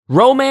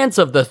Romance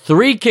of the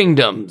Three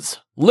Kingdoms.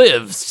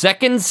 Live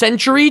 2nd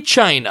century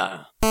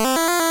China.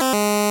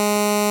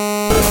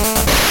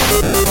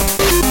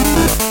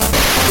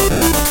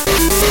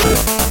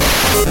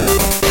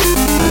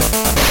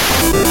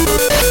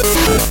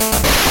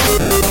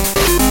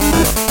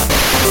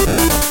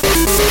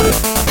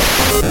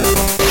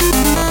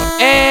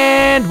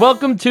 And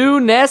welcome to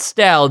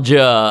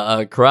Nostalgia,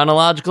 a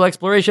chronological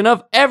exploration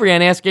of every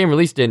NES game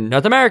released in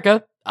North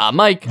America. I'm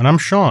Mike. And I'm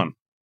Sean.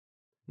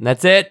 And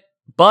that's it.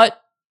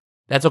 But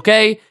that's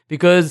okay,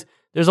 because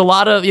there's a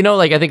lot of,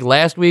 I think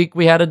last week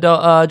we had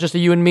just a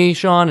you and me,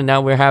 Sean, and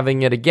now we're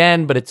having it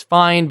again, but it's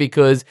fine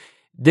because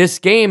this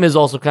game is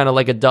also kind of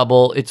like a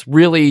double. It's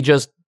really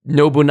just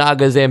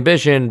Nobunaga's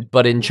Ambition,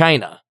 but in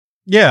China.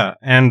 Yeah,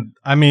 and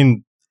I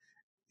mean,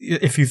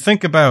 if you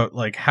think about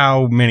like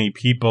how many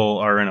people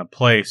are in a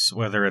place,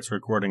 whether it's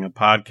recording a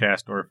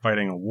podcast or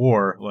fighting a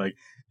war, like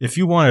if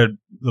you wanted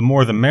the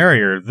more the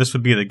merrier, this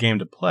would be the game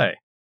to play.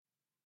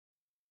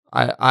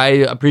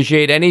 I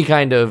appreciate any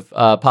kind of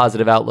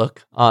positive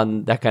outlook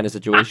on that kind of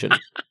situation.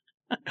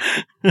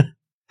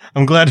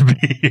 I'm glad to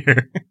be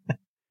here.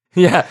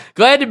 Yeah,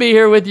 glad to be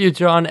here with you,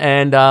 Sean,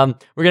 and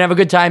we're going to have a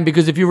good time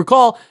because if you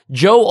recall,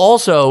 Joe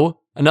also,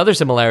 another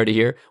similarity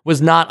here,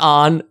 was not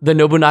on the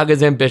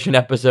Nobunaga's Ambition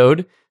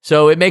episode,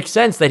 so it makes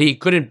sense that he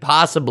couldn't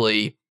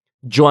possibly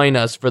join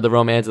us for the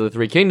Romance of the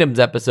Three Kingdoms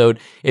episode.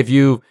 If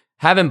you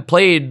haven't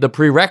played the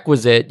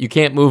prerequisite, you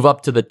can't move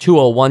up to the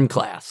 201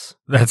 class.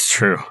 That's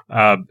true.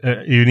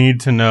 You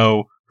need to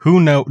know who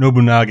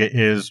Nobunaga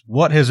is,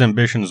 what his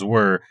ambitions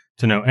were,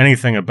 to know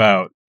anything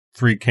about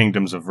Three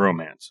Kingdoms of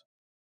Romance.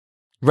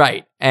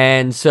 Right.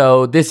 And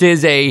so this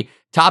is a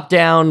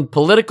top-down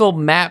political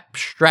map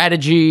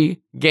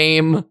strategy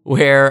game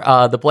where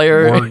the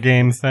player... War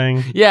game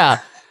thing? Yeah.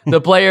 The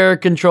player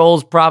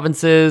controls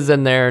provinces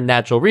and their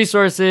natural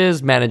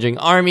resources, managing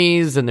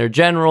armies and their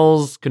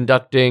generals,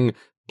 conducting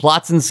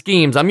plots and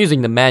schemes. I'm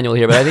using the manual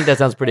here, but I think that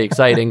sounds pretty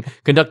exciting.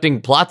 Conducting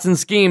plots and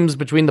schemes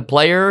between the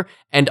player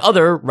and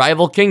other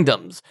rival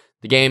kingdoms.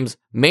 The game's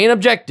main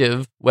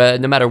objective, no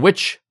matter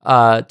which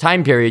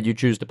time period you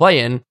choose to play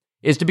in,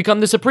 is to become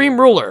the supreme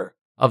ruler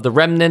of the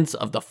remnants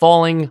of the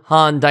falling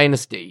Han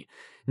Dynasty.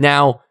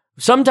 Now,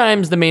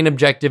 sometimes the main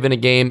objective in a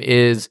game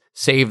is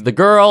save the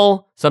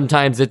girl.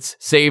 Sometimes it's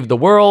save the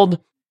world.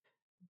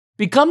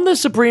 Become the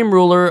supreme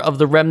ruler of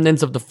the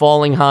remnants of the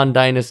falling Han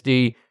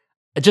Dynasty.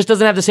 It just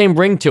doesn't have the same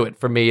ring to it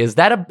for me. Is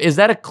that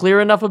a clear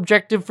enough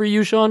objective for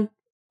you, Sean?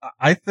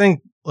 I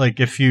think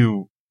like if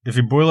you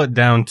boil it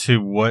down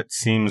to what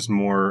seems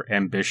more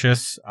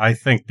ambitious, I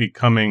think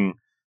becoming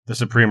the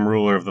supreme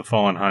ruler of the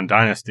fallen Han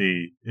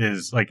Dynasty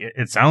is like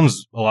it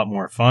sounds a lot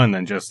more fun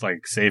than just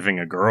like saving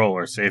a girl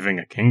or saving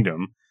a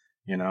kingdom,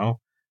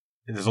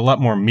 There's a lot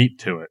more meat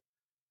to it.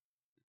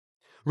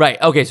 Right.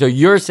 Okay, so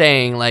you're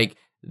saying like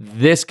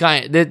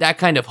that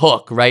kind of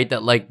hook, right?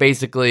 That like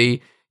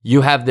basically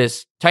you have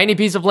this tiny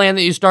piece of land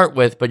that you start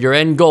with, but your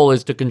end goal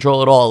is to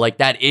control it all. Like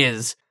that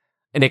is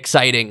an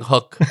exciting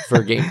hook for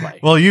gameplay.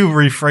 Well, you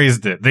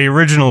rephrased it. The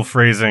original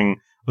phrasing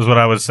was what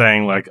I was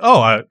saying, like,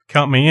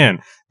 count me in.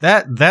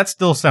 That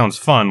still sounds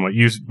fun, what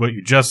you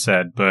just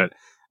said, but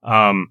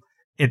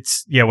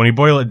it's, when you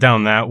boil it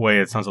down that way,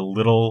 it sounds a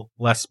little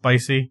less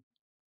spicy.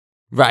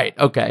 Right,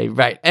 okay,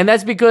 right. And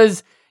that's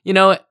because,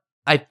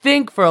 I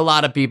think for a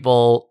lot of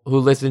people who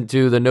listened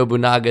to the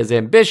Nobunaga's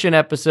Ambition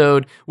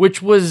episode, which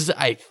was,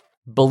 I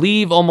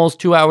believe, almost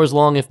 2 hours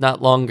long, if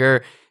not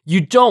longer, you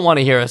don't want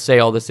to hear us say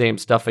all the same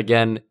stuff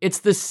again. It's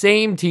the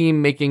same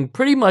team making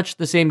pretty much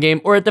the same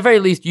game, or at the very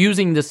least,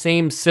 using the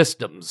same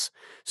systems.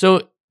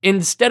 So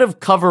instead of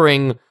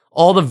covering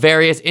all the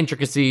various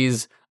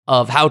intricacies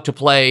of how to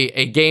play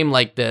a game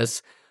like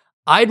this,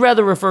 I'd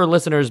rather refer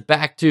listeners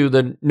back to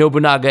the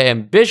Nobunaga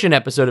Ambition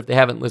episode if they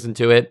haven't listened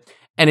to it.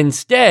 And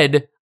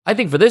instead, I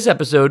think for this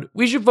episode,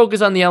 we should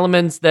focus on the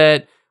elements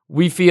that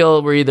we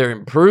feel were either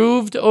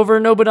improved over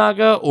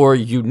Nobunaga or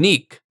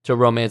unique to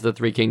Romance of the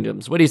Three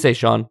Kingdoms. What do you say,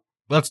 Sean?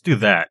 Let's do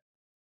that.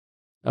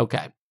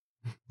 Okay.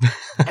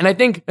 And I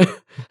think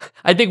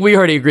we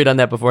already agreed on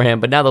that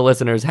beforehand, but now the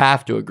listeners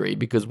have to agree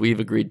because we've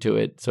agreed to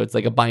it. So it's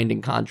like a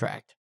binding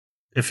contract.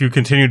 If you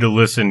continue to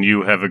listen,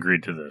 you have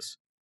agreed to this.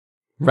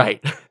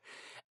 Right.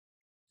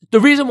 The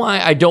reason why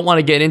I don't want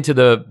to get into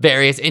the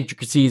various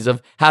intricacies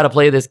of how to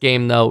play this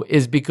game, though,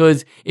 is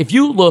because if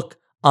you look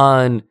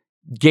on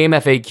game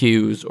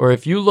FAQs or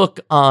if you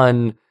look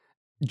on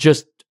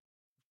just,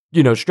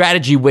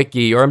 strategy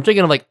wiki, or I'm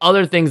thinking of like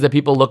other things that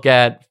people look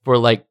at for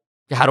like,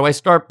 how do I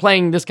start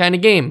playing this kind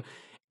of game?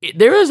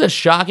 There is a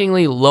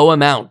shockingly low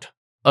amount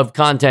of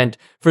content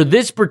for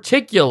this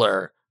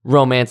particular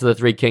Romance of the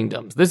Three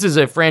Kingdoms. This is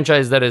a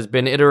franchise that has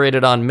been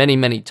iterated on many,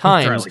 many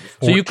times. Like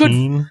so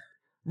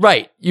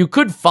you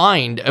could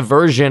find a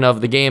version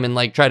of the game and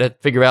like try to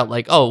figure out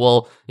like,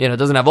 it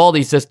doesn't have all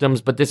these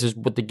systems, but this is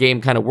what the game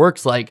kind of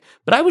works like.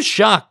 But I was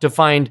shocked to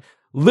find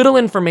little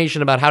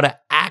information about how to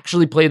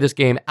actually play this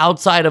game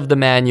outside of the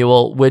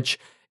manual, which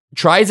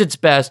tries its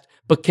best,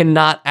 but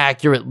cannot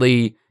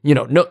accurately,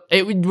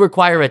 it would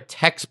require a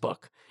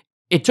textbook.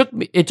 it took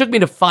me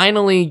to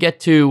finally get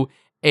to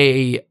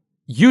a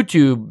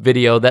YouTube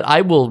video that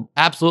I will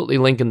absolutely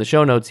link in the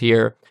show notes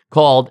here,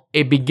 called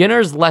A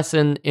Beginner's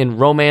Lesson in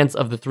Romance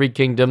of the Three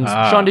Kingdoms.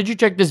 Sean, did you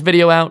check this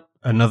video out?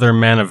 Another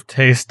man of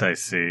taste, I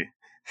see.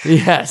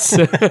 Yes.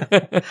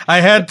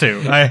 I had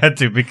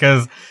to,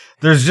 because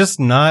there's just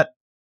not...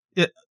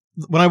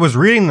 when I was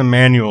reading the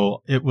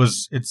manual, it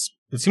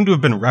seemed to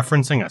have been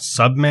referencing a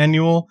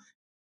sub-manual,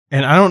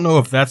 and I don't know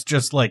if that's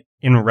just like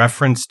in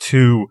reference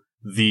to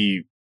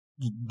the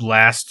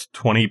last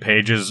 20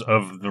 pages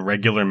of the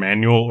regular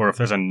manual, or if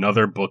there's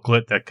another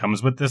booklet that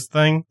comes with this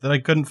thing that I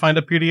couldn't find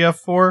a PDF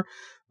for,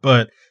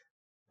 but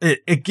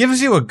it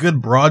gives you a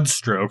good broad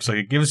strokes. Like,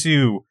 it gives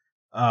you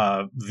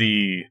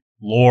the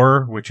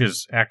lore, which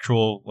is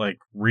actual, like,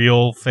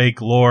 real fake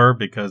lore,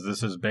 because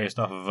this is based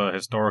off of a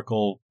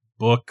historical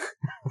book,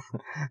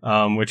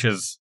 which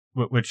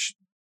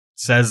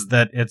says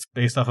that it's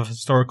based off of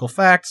historical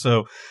fact.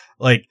 So,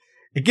 like,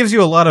 it gives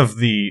you a lot of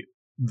the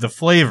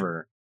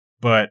flavor,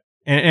 but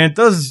and it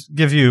does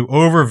give you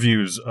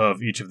overviews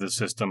of each of the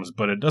systems,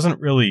 but it doesn't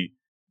really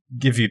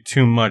give you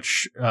too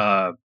much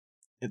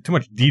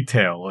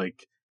detail,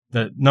 like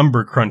the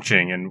number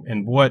crunching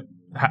and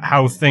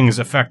how things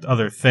affect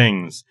other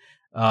things.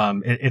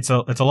 It's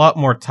a lot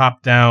more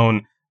top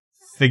down.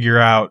 Figure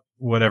out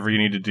whatever you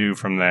need to do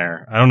from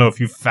there. I don't know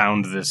if you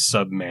found this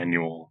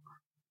sub-manual.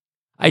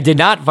 I did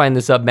not find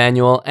the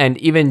sub-manual, and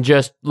even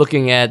just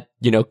looking at,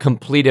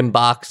 complete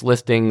in-box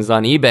listings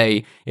on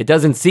eBay, it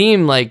doesn't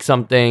seem like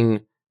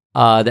something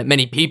that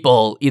many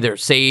people either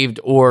saved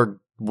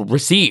or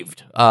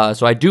received.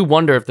 So I do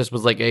wonder if this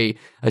was like a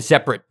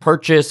separate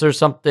purchase or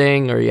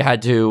something, or you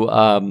had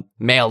to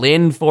mail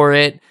in for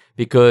it,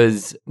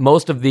 because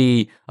most of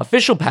the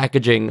official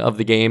packaging of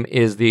the game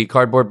is the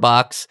cardboard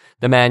box,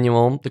 the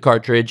manual, the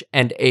cartridge,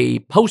 and a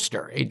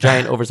poster, a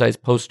giant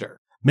oversized poster.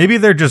 Maybe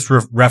they're just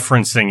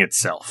referencing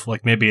itself.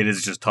 Like, maybe it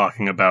is just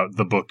talking about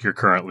the book you're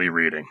currently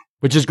reading.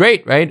 Which is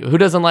great, right? Who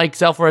doesn't like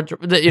this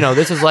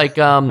is like,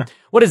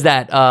 what is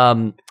that?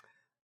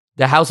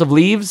 The House of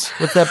Leaves?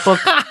 What's that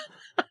book?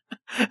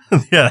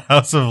 Yeah,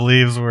 House of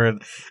Leaves, where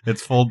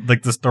it's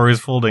like the story's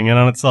folding in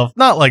on itself.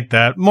 Not like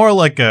that. More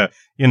like a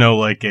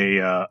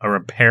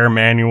repair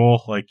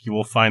manual. Like, you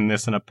will find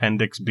this in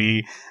Appendix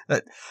B.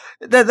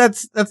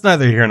 That's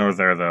neither here nor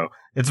there, though.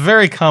 It's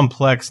very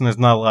complex, and there's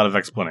not a lot of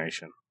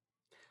explanation.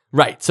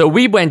 Right. So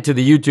we went to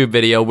the YouTube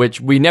video, which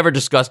we never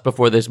discussed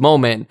before this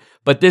moment,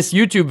 but this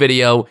YouTube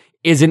video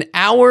is 1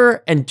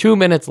 hour and 2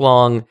 minutes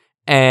long,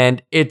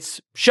 and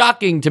it's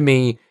shocking to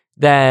me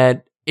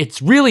that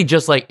it's really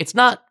just like, it's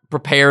not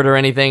prepared or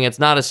anything. It's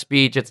not a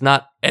speech. It's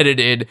not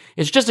edited.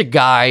 It's just a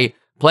guy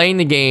playing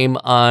the game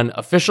on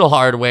official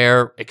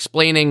hardware,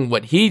 explaining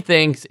what he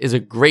thinks is a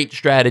great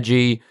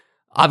strategy.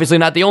 Obviously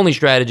not the only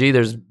strategy.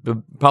 There's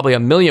probably a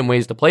million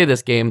ways to play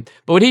this game,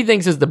 but what he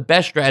thinks is the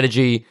best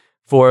strategy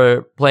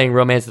for playing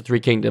Romance of the Three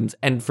Kingdoms.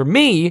 And for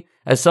me,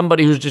 as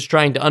somebody who's just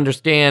trying to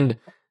understand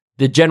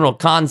the general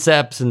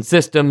concepts and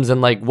systems and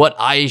like what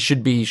I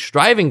should be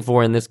striving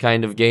for in this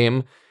kind of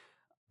game,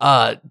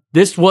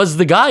 this was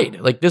the guide.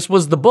 Like, this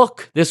was the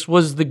book. This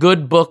was the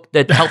good book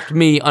that helped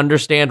me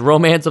understand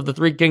Romance of the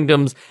Three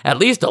Kingdoms at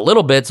least a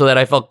little bit, so that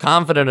I felt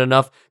confident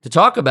enough to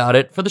talk about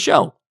it for the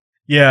show.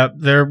 Yeah,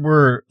 there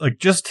were, like,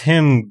 just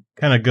him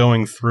kind of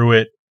going through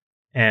it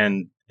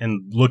and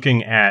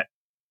looking at,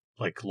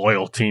 like,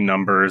 loyalty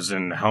numbers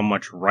and how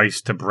much rice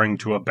to bring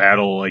to a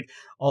battle. Like,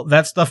 all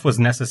that stuff was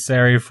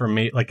necessary for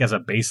me, like, as a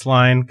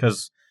baseline,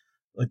 because,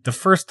 like, the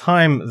first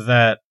time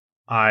that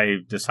I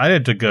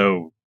decided to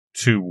go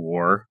to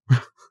war,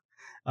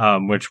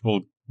 which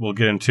we'll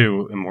get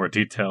into in more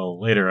detail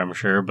later, I'm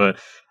sure, but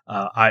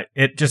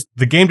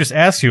the game just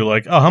asks you,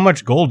 like, oh, how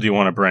much gold do you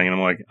want to bring? And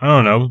I'm like, I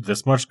don't know,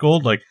 this much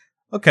gold? Like,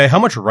 okay, how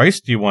much rice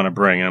do you want to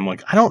bring? And I'm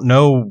like, I don't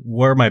know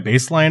where my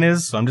baseline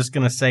is, so I'm just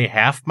going to say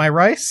half my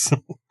rice.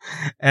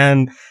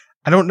 And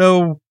I don't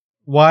know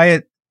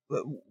why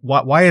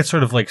it's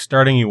sort of like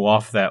starting you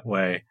off that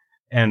way,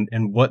 and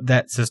what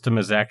that system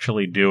is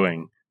actually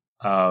doing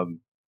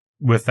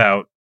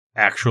without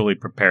actually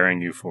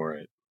preparing you for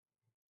it.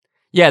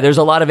 Yeah, there's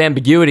a lot of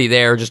ambiguity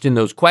there just in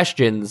those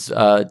questions,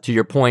 to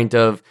your point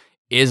of,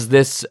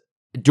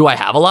 do I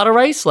have a lot of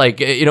rice?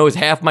 Like, is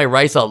half my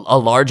rice a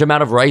large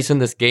amount of rice in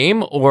this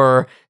game?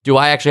 Or do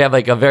I actually have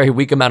like a very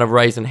weak amount of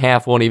rice and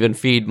half won't even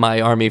feed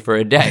my army for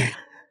a day?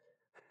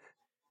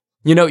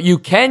 You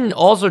can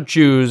also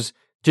choose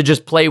to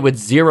just play with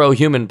 0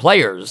 human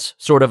players,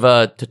 sort of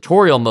a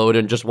tutorial mode,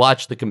 and just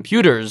watch the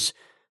computers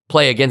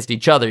play against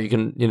each other. You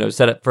can,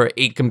 set it for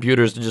 8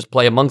 computers to just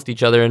play amongst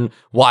each other and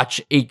watch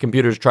 8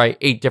 computers try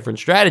 8 different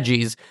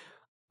strategies.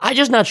 I'm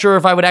just not sure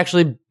if I would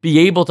actually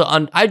be able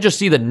to. I just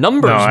see the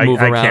numbers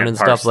move around and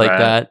stuff like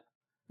that.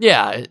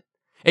 Yeah.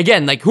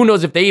 Again, like, who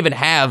knows if they even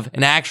have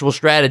an actual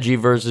strategy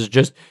versus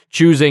just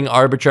choosing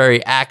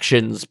arbitrary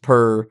actions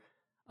per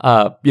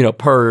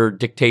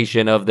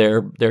dictation of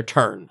their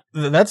turn.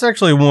 That's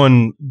actually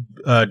one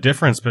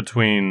difference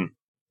between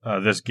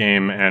this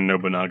game and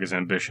Nobunaga's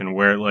Ambition,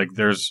 where, like,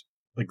 there's,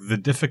 like, the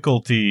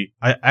difficulty.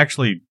 I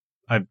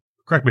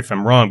correct me if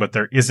I'm wrong, but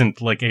there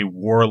isn't like a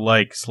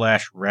warlike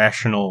 /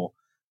 rational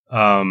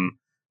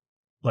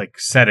like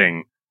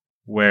setting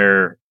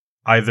where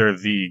either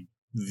the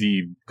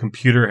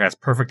computer has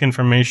perfect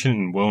information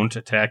and won't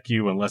attack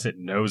you unless it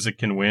knows it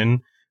can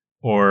win,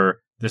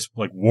 or this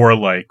like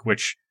warlike,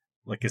 which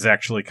like is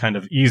actually kind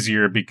of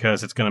easier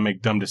because it's going to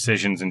make dumb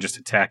decisions and just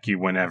attack you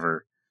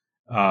whenever.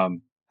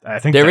 I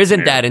think there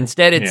isn't that.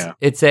 Instead,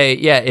 it's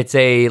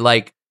a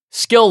like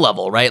skill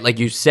level, right? Like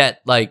you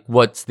set like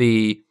what's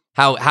the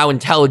how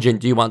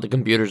intelligent do you want the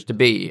computers to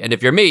be? And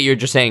if you're me, you're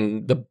just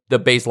saying the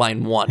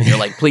baseline 1. You're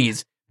like,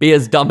 please be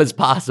as dumb as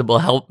possible.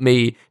 Help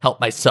me help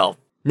myself.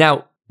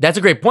 Now, that's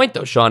a great point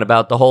though, Sean,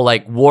 about the whole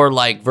like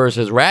warlike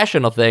versus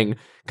rational thing,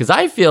 because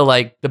I feel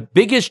like the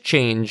biggest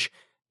change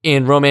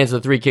in Romance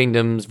of the Three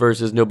Kingdoms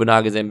versus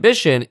Nobunaga's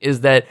Ambition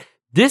is that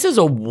this is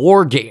a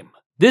war game.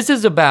 This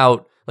is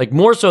about, like,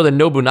 more so than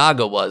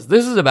Nobunaga was,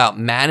 this is about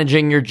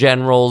managing your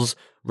generals,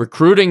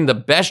 recruiting the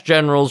best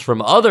generals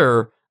from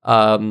other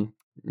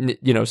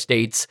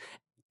states,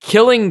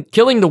 killing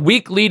the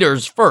weak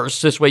leaders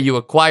first. This way you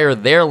acquire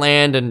their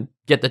land and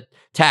get the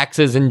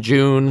taxes in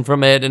June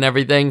from it and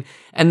everything,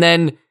 and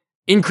then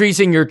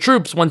increasing your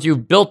troops once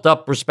you've built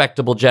up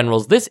respectable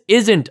generals. This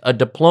isn't a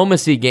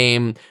diplomacy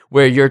game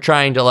where you're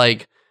trying to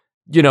like,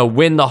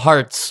 win the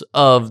hearts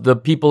of the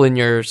people in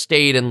your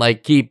state and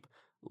like keep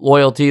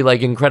loyalty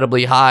like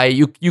incredibly high.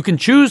 You can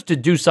choose to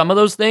do some of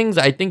those things.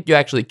 I think you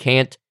actually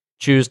can't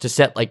choose to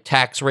set like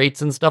tax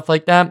rates and stuff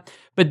like that.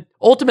 But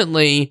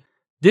ultimately,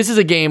 this is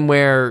a game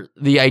where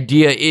the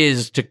idea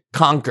is to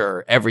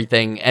conquer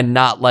everything and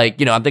not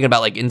like, I'm thinking about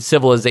like in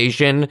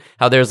Civilization,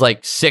 how there's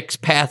like 6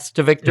 paths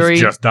to victory.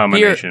 It's just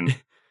domination.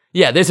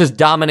 Yeah, this is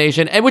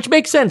domination, and which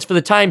makes sense for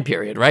the time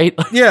period, right?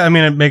 Yeah, I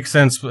mean, it makes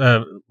sense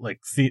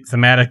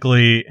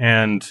thematically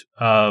and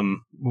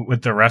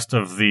with the rest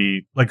of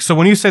the... like. So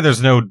when you say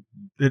there's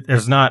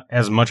not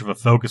as much of a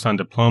focus on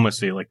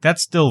diplomacy, like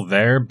that's still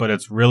there, but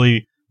it's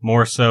really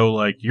more so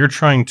like you're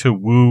trying to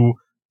woo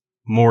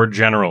more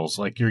generals.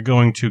 Like you're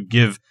going to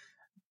give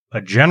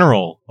a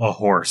general a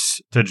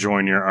horse to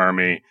join your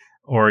army,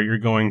 or you're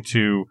going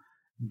to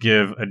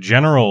give a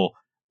general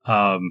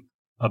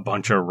a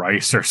bunch of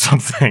rice or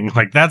something.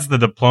 Like that's the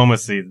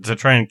diplomacy, to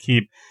try and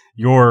keep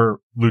your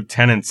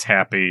lieutenants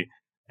happy.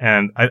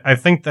 And I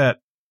think that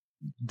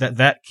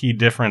key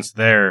difference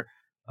there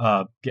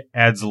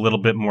adds a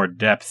little bit more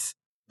depth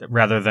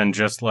rather than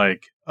just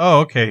like, oh,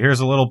 okay, here's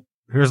a little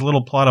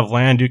plot of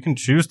land. You can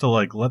choose to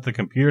like let the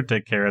computer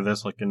take care of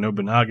this, like in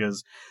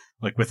Nobunaga's,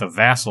 like with a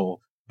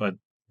vassal, but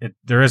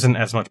there isn't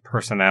as much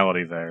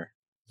personality there.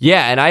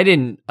 Yeah, and I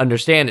didn't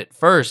understand at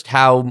first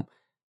how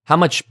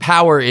much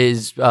power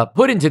is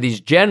put into these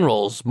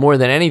generals more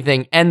than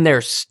anything, and their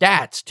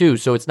stats too.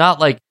 So it's not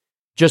like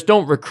just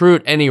don't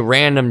recruit any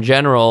random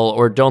general,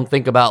 or don't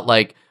think about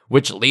like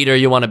which leader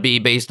you want to be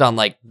based on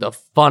like the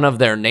fun of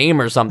their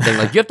name or something.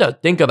 Like you have to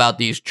think about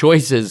these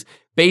choices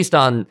based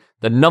on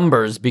the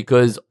numbers,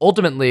 because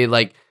ultimately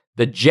like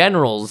the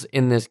generals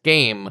in this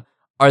game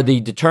are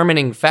the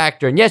determining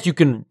factor. And yes, you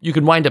can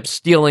wind up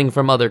stealing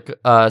from other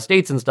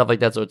states and stuff like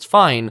that, so it's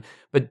fine.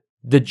 But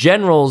the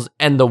generals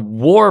and the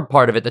war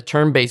part of it, the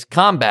turn-based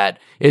combat,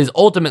 is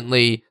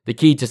ultimately the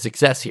key to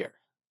success here.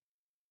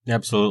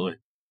 Absolutely.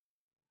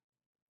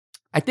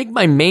 I think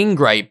my main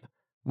gripe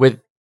with,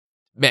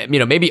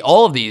 maybe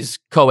all of these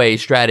Koei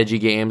strategy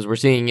games, we're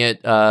seeing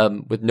it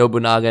with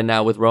Nobunaga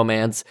now with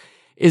Romance,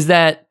 is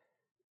that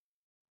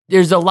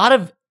there's a lot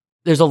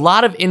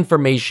of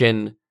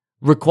information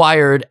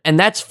required, and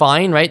that's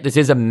fine, right? This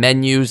is a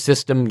menu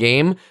system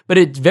game, but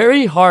it's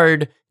very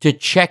hard to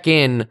check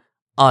in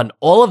on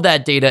all of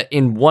that data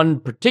in one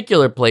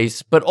particular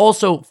place, but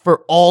also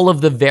for all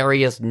of the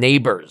various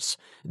neighbors.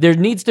 There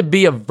needs to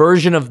be a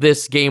version of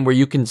this game where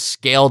you can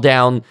scale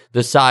down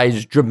the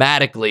size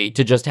dramatically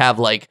to just have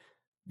like,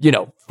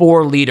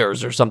 4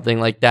 leaders or something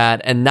like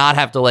that, and not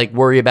have to like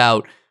worry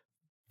about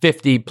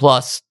 50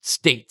 plus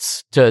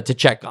states to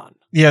check on.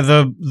 Yeah,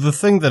 the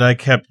thing that I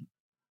kept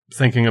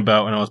thinking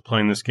about when I was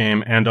playing this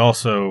game, and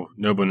also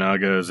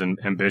Nobunaga's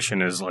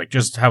Ambition, is like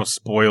just how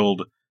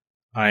spoiled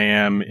I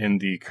am in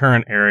the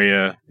current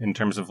area in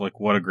terms of like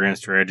what a grand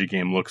strategy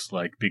game looks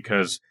like,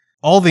 because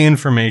all the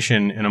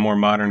information in a more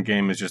modern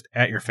game is just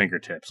at your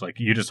fingertips. Like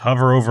you just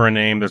hover over a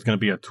name, there's going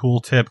to be a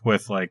tooltip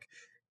with like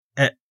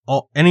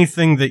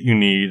anything that you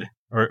need,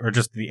 or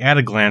just the at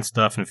a glance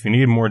stuff. And if you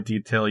need more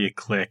detail, you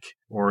click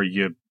or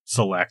you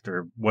select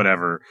or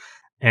whatever.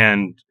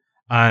 And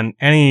on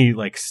any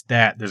like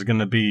stat, there's going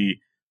to be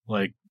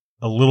like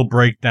a little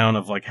breakdown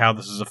of like how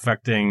this is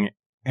affecting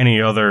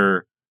any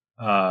other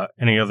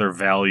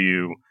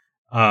value.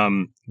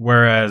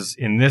 Whereas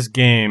in this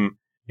game,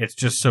 it's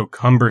just so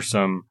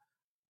cumbersome.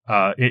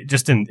 It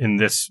just in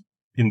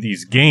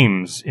these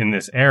games in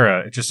this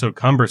era, it's just so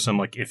cumbersome.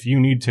 Like if you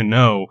need to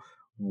know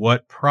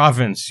what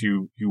province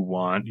you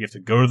want, you have to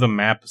go to the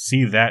map,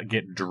 see that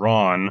get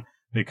drawn,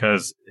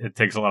 because it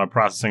takes a lot of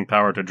processing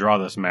power to draw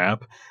this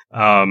map.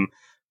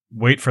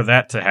 Wait for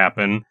that to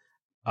happen.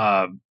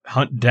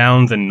 Hunt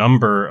down the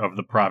number of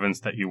the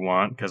province that you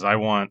want, because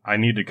I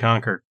need to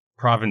conquer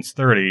province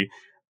 30,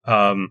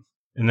 and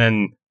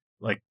then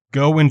like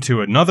go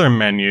into another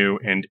menu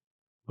and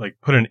like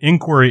put an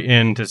inquiry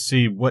in to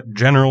see what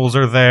generals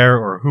are there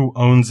or who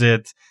owns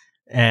it.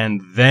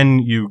 And then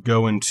you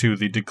go into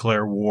the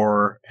declare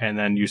war, and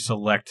then you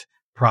select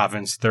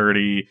province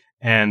 30,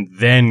 and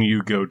then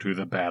you go to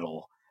the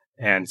battle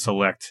and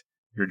select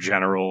your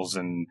generals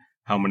and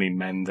how many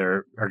men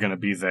there are going to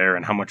be there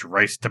and how much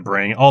rice to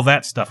bring, all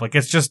that stuff. Like,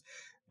 it's just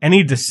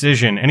any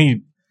decision,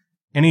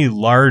 any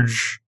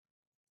large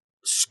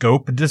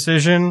scope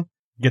decision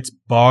gets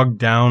bogged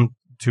down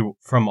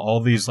from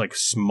all these like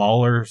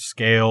smaller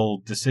scale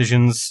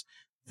decisions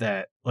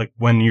that, like,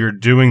 when you're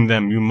doing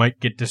them, you might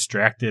get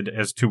distracted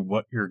as to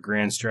what your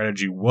grand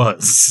strategy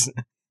was,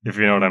 if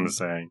you know what I'm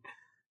saying.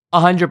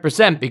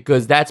 100%,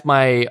 because that's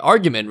my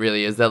argument,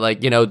 really, is that,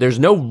 like, there's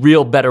no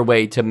real better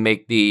way to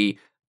make the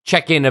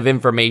check-in of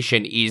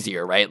information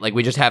easier, right? Like,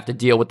 we just have to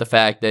deal with the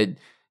fact that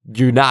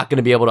you're not going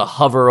to be able to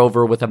hover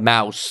over with a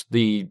mouse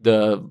the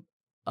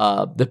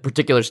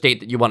particular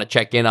state that you want to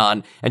check in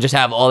on and just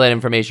have all that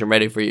information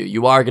ready for you.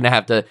 You are going to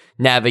have to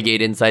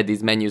navigate inside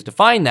these menus to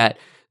find that.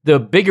 The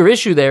bigger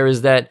issue there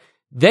is that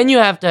then you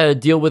have to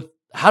deal with,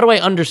 how do I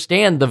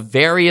understand the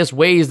various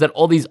ways that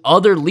all these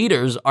other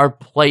leaders are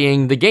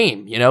playing the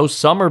game?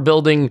 Some are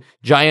building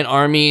giant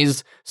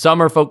armies,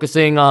 some are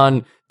focusing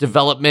on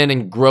development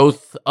and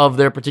growth of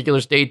their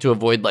particular state to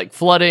avoid like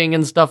flooding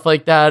and stuff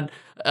like that.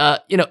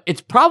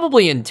 It's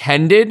probably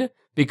intended,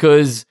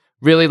 because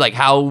really, like,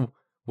 how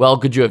well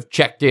could you have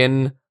checked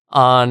in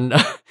on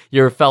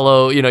your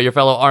fellow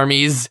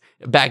armies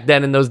back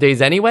then in those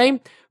days anyway?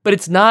 But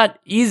it's not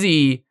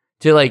easy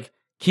to like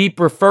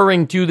keep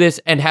referring to this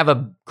and have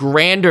a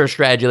grander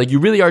strategy. Like, you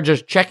really are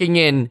just checking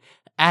in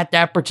at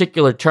that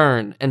particular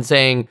turn and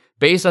saying,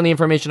 based on the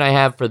information I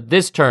have for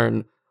this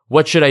turn,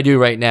 what should I do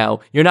right now?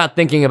 You're not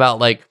thinking about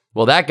like,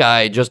 well, that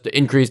guy just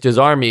increased his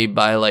army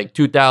by like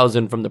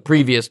 2,000 from the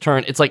previous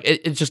turn. It's like,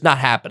 it's just not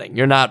happening.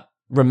 You're not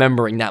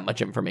remembering that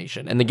much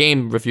information, and the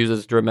game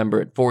refuses to remember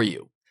it for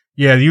you.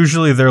 Yeah,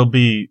 usually there'll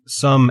be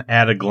some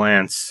at a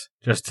glance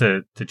just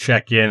to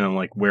check in on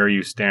like where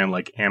you stand.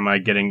 Like, am I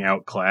getting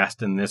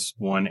outclassed in this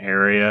one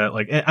area?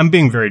 Like, I'm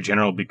being very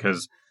general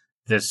because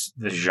this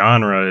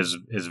genre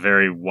is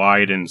very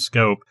wide in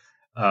scope.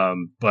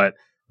 But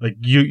like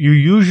you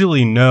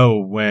usually know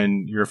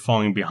when you're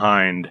falling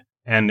behind,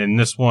 and in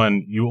this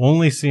one you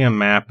only see a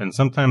map, and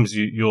sometimes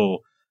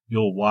you'll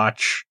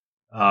watch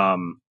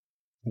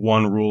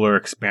one ruler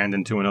expand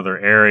into another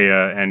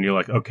area, and you're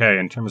like, okay,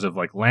 in terms of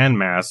like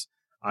landmass,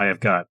 I have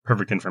got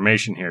perfect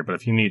information here. But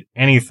if you need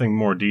anything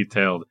more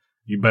detailed,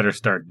 you better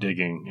start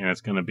digging, and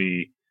it's going to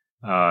be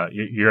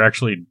you're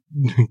actually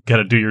got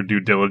to do your due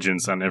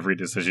diligence on every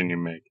decision you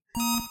make.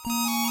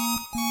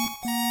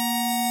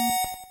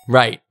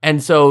 Right.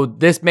 And so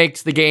this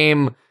makes the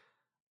game,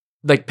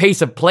 like,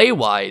 pace of play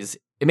wise,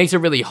 it makes it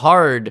really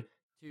hard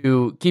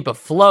to keep a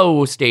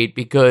flow state,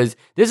 because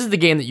this is the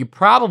game that you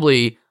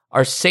probably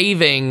are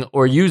saving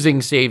or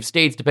using save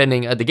states,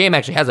 depending. The game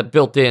actually has a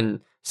built-in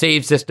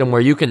save system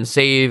where you can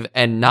save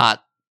and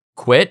not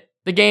quit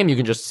the game. You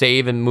can just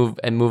save and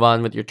move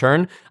on with your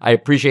turn. I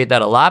appreciate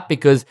that a lot,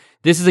 because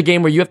this is a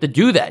game where you have to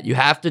do that. You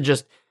have to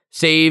just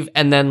save,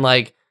 and then,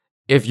 like,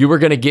 if you were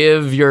going to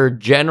give your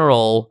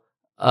general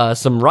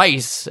some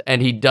rice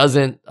and he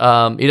doesn't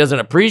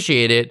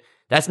appreciate it,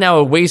 that's now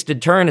a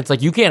wasted turn. It's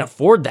like, you can't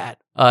afford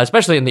that,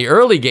 especially in the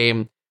early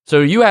game.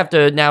 So you have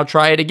to now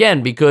try it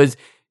again, because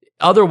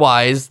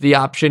otherwise the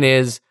option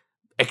is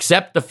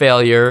accept the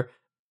failure,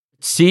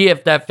 see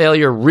if that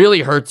failure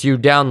really hurts you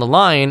down the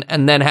line,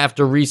 and then have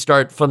to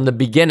restart from the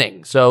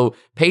beginning. So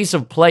pace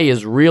of play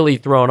is really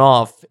thrown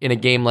off in a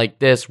game like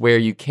this, where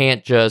you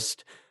can't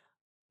just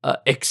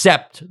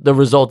accept the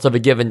results of a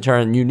given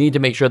turn. You need to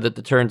make sure that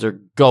the turns are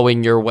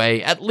going your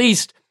way, at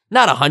least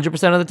not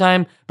 100% of the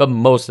time, but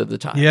most of the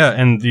time. Yeah,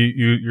 and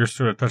you're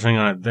sort of touching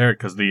on it there,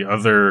 because the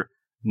other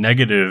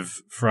negative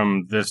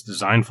from this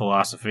design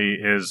philosophy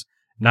is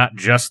not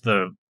just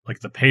the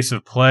pace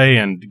of play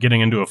and getting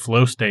into a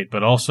flow state,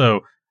 but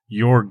also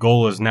your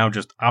goal is now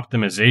just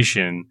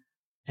optimization.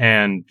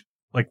 And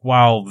like,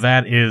 while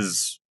that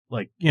is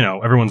like,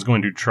 everyone's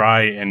going to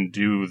try and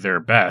do their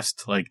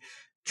best, like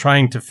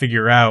trying to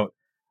figure out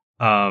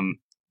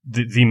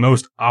the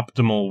most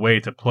optimal way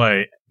to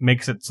play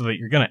makes it so that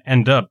you're going to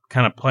end up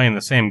kind of playing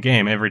the same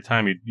game every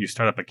time you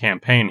start up a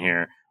campaign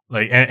here.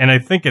 Like, and I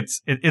think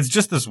it's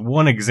just this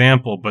one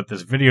example, but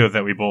this video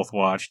that we both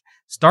watched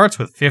starts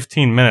with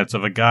 15 minutes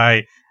of a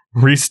guy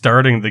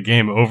restarting the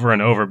game over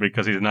and over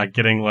because he's not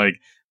getting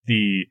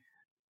the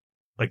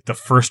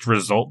first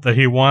result that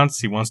he wants.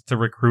 He wants to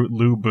recruit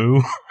Lu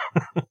Bu.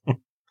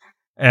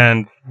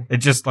 And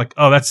it's just like,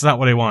 oh, that's not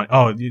what I want.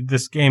 Oh,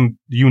 this game,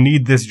 you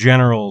need this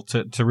general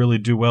to really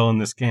do well in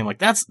this game. Like,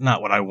 that's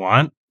not what I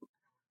want.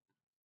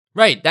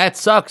 Right. That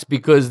sucks,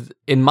 because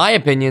in my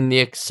opinion, the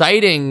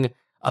exciting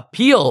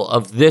appeal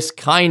of this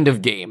kind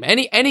of game,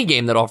 any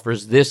game that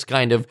offers this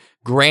kind of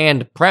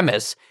grand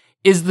premise,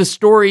 is the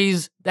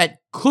stories that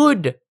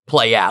could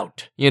play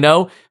out,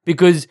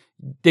 because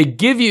they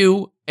give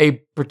you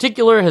a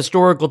particular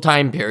historical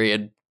time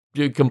period,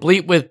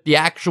 complete with the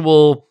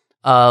actual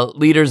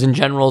leaders and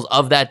generals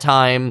of that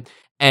time.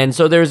 And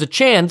so there's a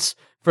chance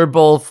for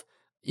both,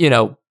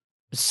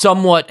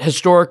 somewhat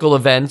historical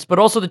events, but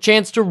also the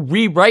chance to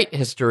rewrite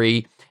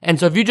history. And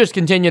so if you just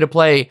continue to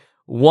play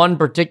one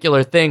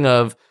particular thing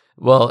of,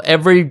 well,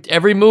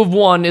 every move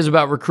 1 is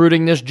about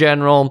recruiting this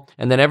general,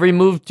 and then every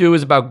move 2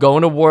 is about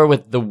going to war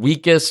with the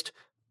weakest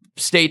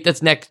state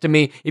that's next to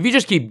me. If you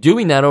just keep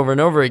doing that over and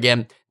over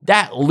again,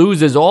 that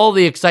loses all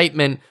the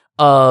excitement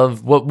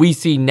of what we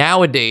see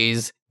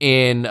nowadays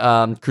in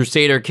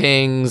Crusader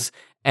Kings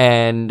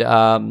and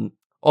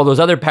all those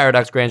other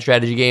Paradox Grand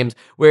Strategy games,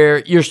 where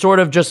you're sort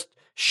of just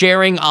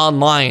sharing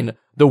online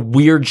the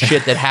weird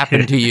shit that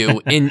happened to you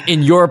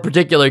in your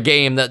particular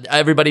game that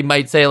everybody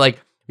might say, like,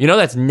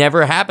 that's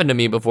never happened to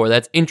me before.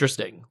 That's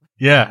interesting.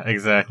 Yeah,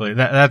 exactly.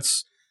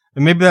 That's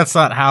maybe that's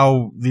not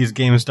how these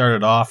games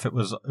started off. It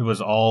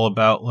was all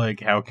about,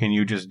 like, how can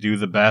you just do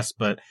the best.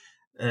 But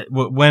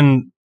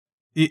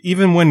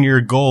even when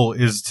your goal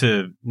is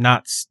to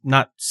not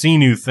see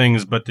new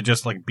things, but to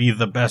just, like, be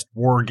the best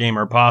war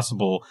gamer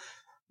possible,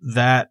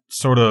 that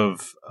sort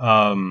of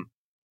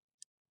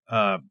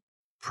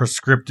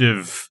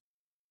prescriptive,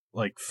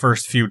 like,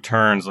 first few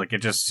turns, like,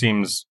 it just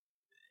seems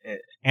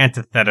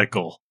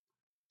antithetical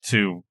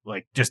to,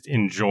 like, just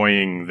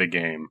enjoying the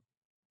game.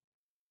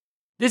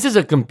 This is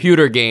a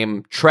computer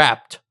game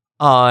trapped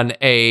on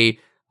a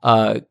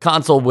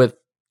console with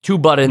 2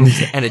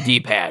 buttons and a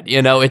D-pad.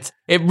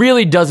 It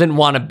really doesn't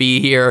want to be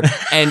here.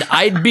 And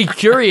I'd be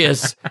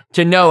curious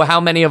to know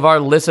how many of our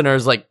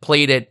listeners, like,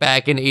 played it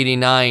back in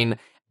 '89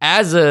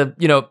 as a,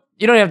 you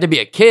don't have to be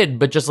a kid,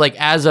 but just, like,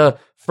 as a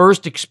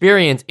first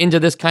experience into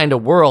this kind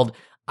of world.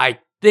 I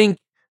think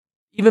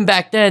even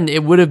back then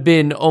it would have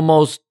been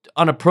almost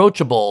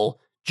unapproachable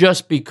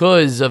just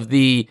because of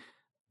the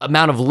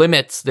amount of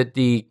limits that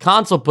the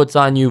console puts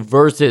on you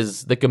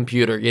versus the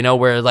computer,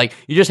 where, like,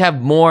 you just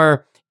have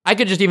more. I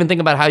could just even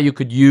think about how you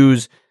could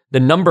use the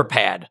number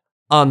pad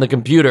on the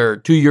computer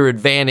to your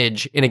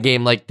advantage in a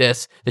game like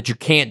this that you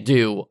can't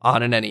do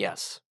on an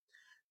NES.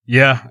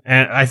 Yeah,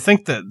 and I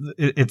think that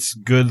it's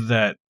good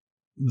that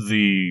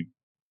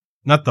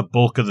not the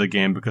bulk of the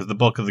game, because the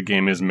bulk of the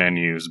game is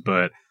menus,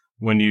 but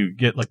when you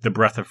get, like, the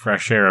breath of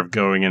fresh air of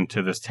going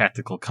into this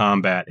tactical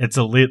combat, it's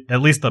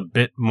at least a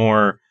bit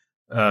more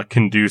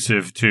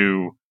conducive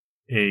to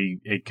a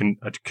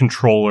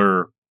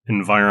controller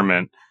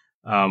environment,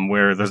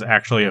 where there's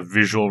actually a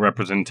visual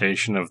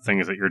representation of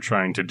things that you're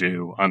trying to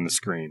do on the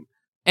screen.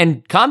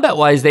 And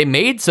combat-wise, they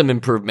made some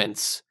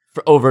improvements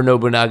over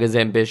Nobunaga's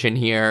Ambition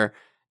here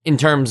in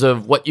terms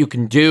of what you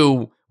can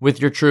do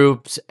with your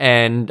troops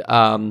and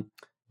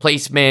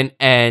placement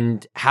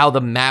and how the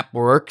map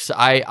works.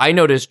 I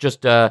noticed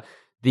just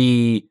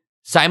the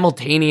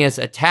simultaneous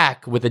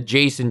attack with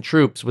adjacent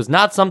troops was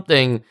not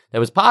something that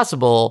was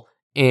possible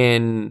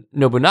in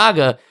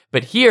Nobunaga,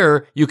 but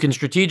here you can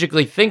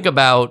strategically think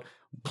about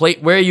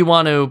where you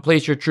want to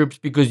place your troops,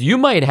 because you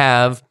might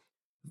have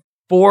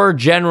 4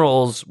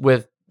 generals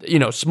with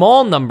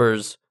small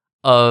numbers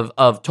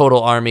of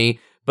total army,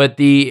 but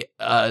the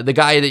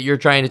guy that you're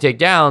trying to take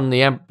down,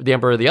 the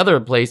emperor of the other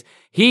place,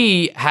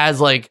 he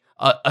has, like,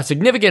 a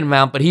significant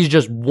amount, but he's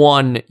just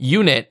 1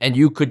 unit, and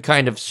you could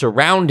kind of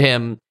surround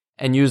him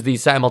and use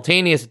these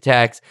simultaneous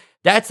attacks.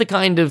 That's the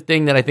kind of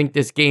thing that I think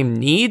this game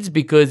needs,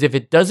 because if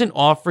it doesn't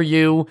offer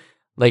you,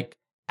 like,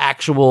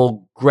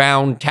 actual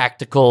ground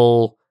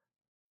tactical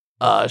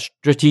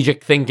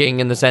strategic thinking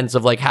in the sense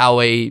of, like, how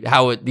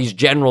these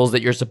generals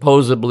that you're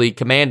supposedly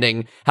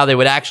commanding, how they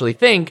would actually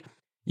think,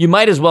 you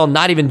might as well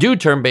not even do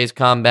turn-based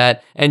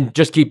combat and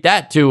just keep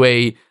that to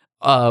a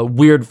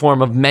weird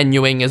form of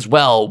menuing as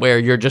well, where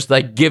you're just,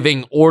 like,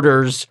 giving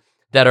orders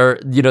that are,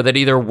 that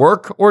either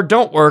work or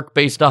don't work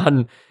based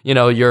on,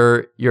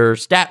 your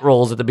stat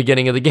rolls at the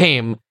beginning of the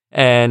game.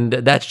 And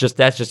that's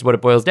just what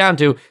it boils down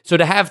to. So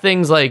to have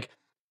things like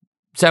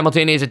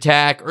simultaneous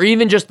attack, or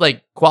even just,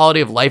 like,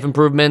 quality of life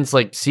improvements,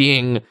 like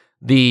seeing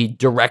the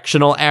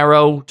directional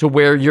arrow to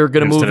where you're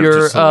going to move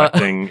your just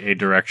selecting a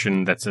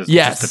direction that says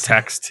just the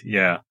text.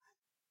 Yeah.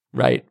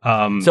 Right.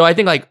 So I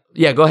think, like,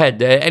 yeah, go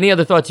ahead. Any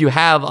other thoughts you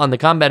have on the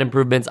combat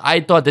improvements?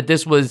 I thought that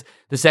this was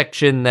the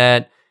section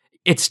that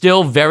it's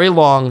still very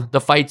long.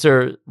 The fights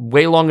are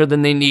way longer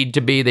than they need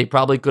to be. They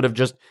probably could have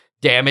just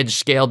damage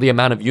scaled the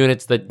amount of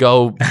units that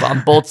go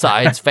on both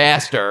sides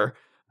faster.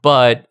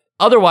 But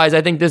otherwise,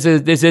 I think this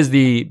is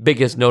the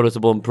biggest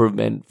noticeable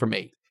improvement for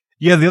me.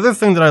 Yeah, the other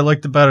thing that I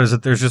liked about it is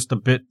that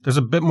there's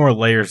a bit more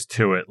layers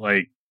to it.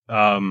 Like,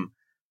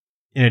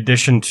 in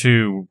addition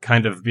to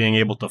kind of being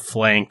able to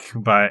flank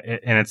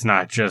and it's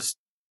not just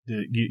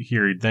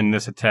here, then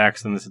this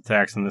attacks, then this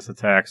attacks, then this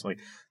attacks. Like,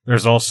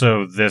 there's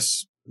also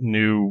this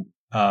new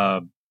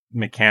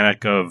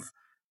mechanic of,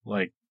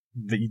 like,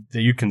 that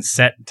you can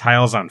set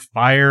tiles on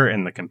fire,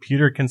 and the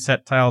computer can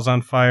set tiles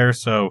on fire.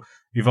 So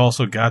you've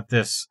also got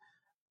this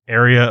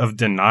area of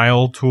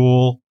denial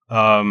tool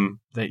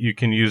that you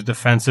can use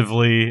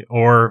defensively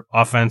or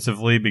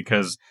offensively,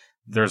 because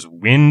there's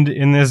wind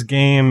in this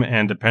game,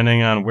 and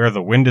depending on where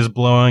the wind is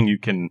blowing, you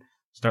can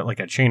start like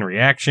a chain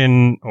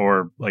reaction,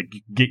 or like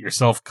get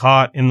yourself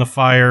caught in the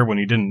fire when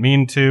you didn't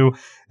mean to.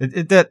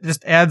 That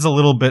just adds a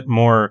little bit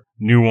more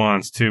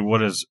nuance to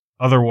what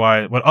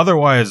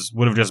otherwise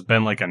would have just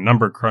been like a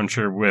number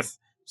cruncher with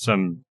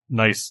some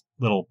nice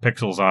little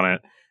pixels on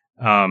it.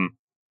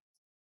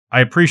 I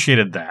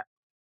appreciated that.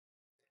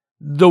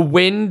 The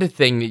wind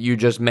thing that you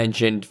just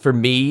mentioned, for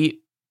me,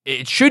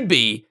 it should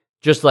be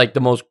just like the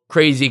most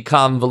crazy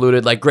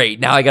convoluted, like, great,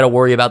 now I got to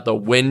worry about the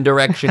wind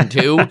direction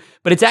too.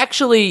 But it's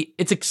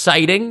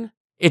exciting.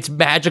 It's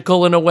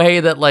magical in a way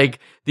that like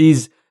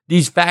these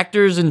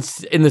factors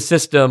in the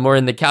system, or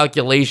in the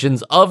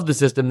calculations of the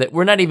system, that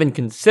we're not even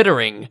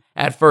considering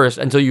at first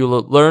until you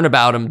learn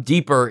about them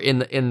deeper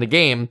in the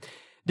game.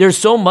 There's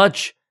so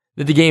much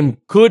that the game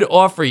could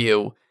offer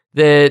you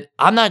that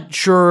I'm not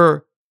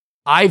sure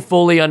I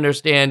fully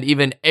understand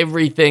even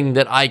everything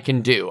that I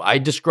can do. I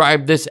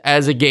described this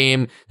as a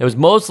game that was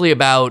mostly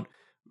about,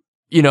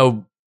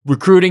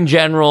 recruiting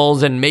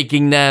generals and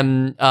making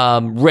them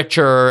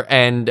richer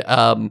and,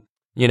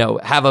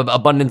 have an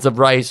abundance of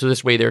rice, so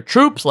this way their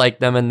troops like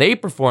them and they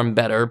perform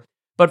better.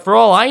 But for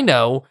all I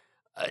know,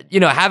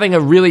 having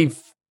a really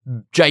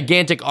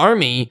gigantic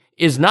army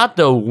is not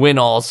the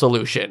win-all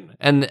solution,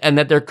 and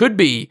that there could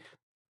be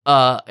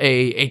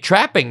a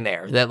trapping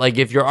there, that like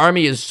if your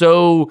army is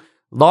so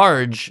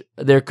large,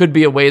 there could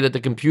be a way that the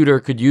computer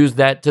could use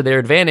that to their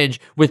advantage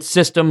with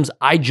systems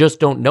I just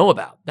don't know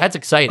about. That's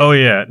exciting. Oh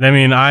yeah, I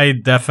mean, I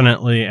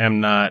definitely am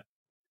not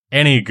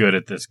any good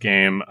at this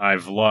game. I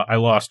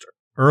lost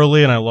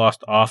early and I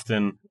lost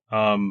often,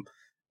 and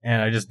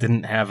I just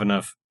didn't have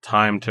enough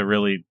time to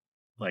really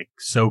like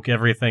soak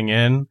everything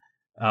in.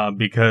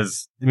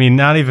 Because I mean,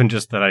 not even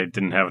just that I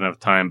didn't have enough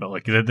time, but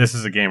like this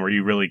is a game where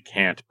you really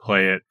can't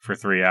play it for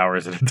 3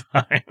 hours at a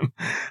time,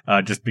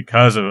 just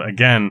because of,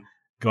 again,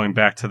 going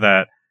back to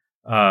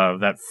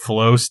that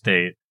flow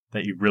state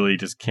that you really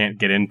just can't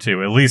get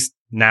into, at least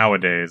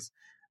nowadays.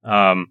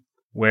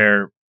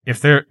 Where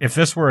if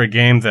this were a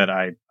game that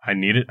I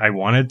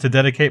wanted to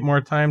dedicate more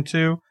time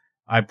to,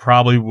 I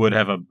probably would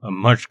have a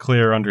much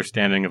clearer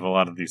understanding of a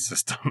lot of these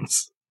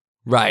systems.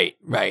 Right.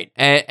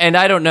 And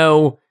I don't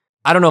know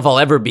if I'll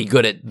ever be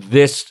good at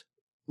this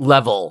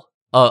level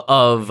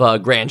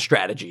of grand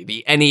strategy,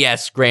 the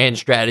NES grand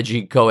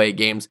strategy Koei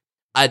games.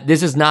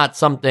 This is not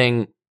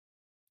something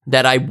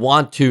that I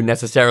want to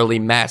necessarily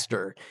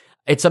master.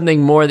 It's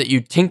something more that you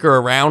tinker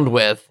around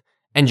with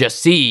and just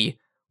see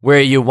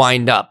where you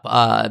wind up.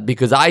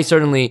 Because I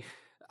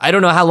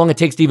don't know how long it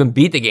takes to even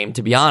beat the game,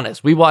 to be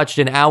honest. We watched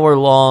an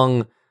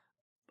hour-long,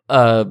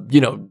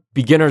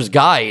 beginner's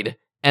guide,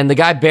 and the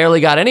guy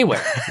barely got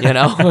anywhere,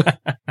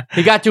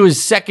 He got to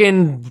his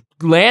second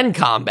land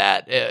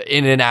combat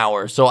in an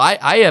hour. So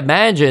I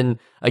imagine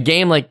a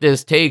game like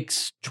this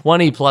takes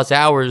 20-plus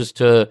hours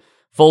to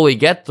fully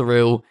get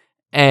through,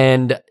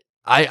 and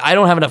I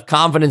don't have enough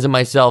confidence in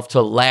myself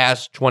to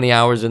last 20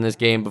 hours in this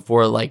game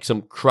before like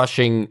some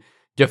crushing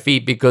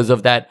defeat because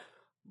of that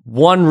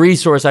one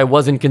resource I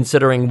wasn't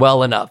considering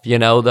well enough.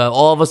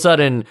 All of a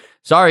sudden,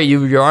 sorry,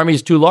 your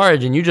army's too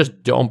large and you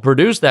just don't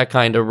produce that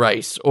kind of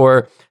rice.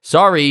 Or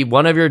sorry,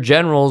 one of your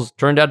generals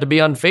turned out to be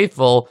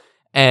unfaithful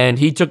and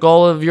he took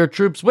all of your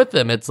troops with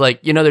him. It's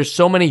like, there's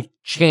so many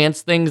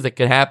chance things that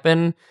could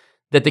happen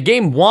that the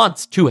game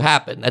wants to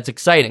happen. That's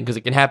exciting because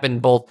it can happen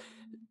both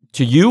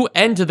to you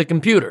and to the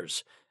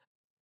computers.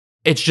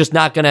 It's just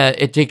not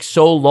it takes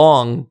so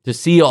long to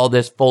see all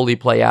this fully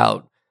play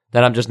out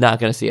that I'm just not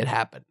gonna see it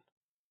happen.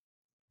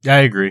 I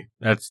agree.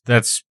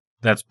 That's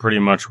pretty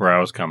much where I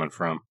was coming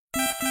from.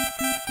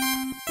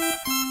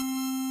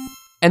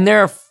 And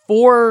there are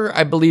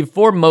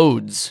four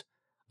modes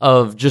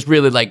of just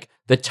really like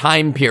the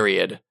time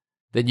period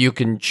that you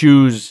can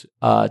choose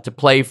to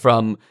play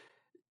from.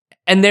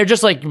 And they're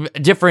just like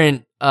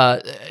different,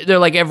 they're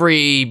like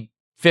every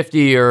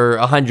 50 or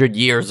 100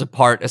 years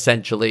apart,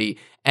 essentially.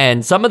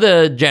 And some of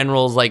the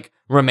generals like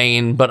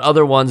remain, but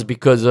other ones,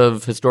 because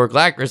of historical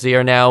accuracy,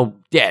 are now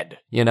dead.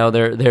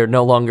 They're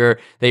no longer,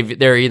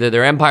 they're either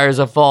their empires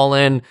have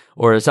fallen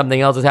or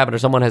something else has happened or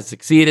someone has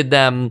succeeded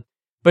them.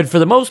 But for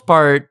the most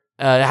part,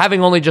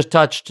 having only just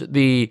touched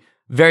the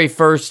very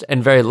first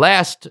and very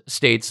last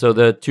states, so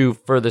the two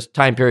furthest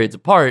time periods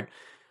apart,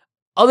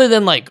 other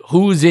than like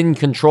who's in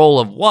control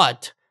of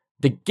what,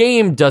 the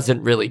game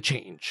doesn't really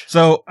change.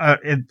 So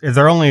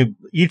they're only,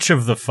 each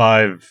of the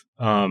 5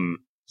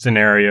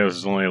 scenarios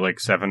is only like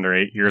 7 or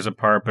 8 years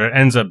apart, but it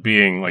ends up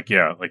being like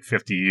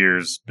 50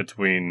 years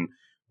between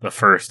the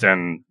first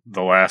and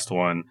the last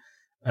one.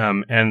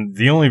 And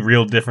the only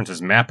real difference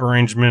is map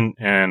arrangement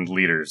and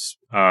leaders.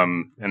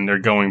 And they're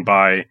going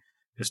by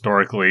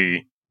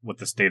historically what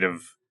the state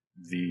of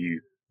the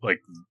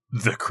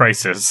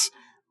crisis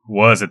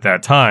was at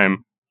that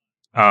time.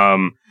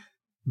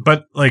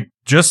 But like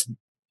just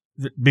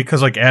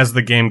because like as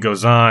the game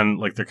goes on,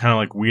 like they're kind of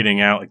like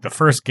weeding out like the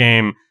first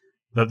game,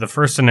 the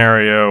first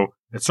scenario,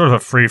 it's sort of a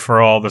free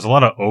for all. There's a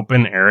lot of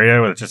open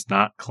area where it's just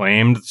not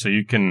claimed, so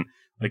you can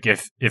like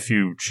if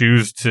you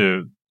choose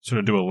to sort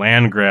of do a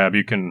land grab,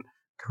 you can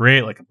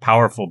create like a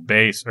powerful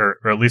base, or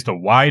at least a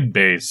wide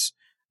base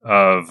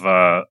of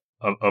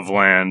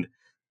land.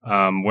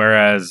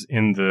 Whereas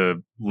in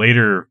the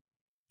later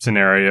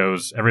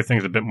scenarios,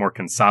 everything's a bit more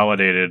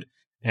consolidated,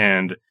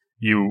 and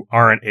you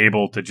aren't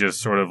able to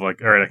just sort of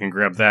like, all right, I can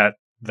grab that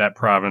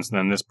province and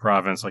then this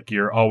province. Like,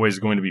 you're always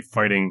going to be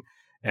fighting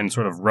and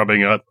sort of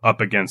rubbing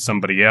up against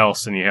somebody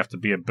else, and you have to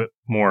be a bit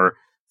more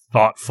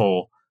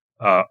thoughtful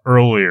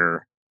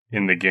earlier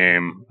in the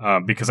game.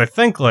 Because I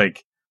think,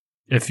 like,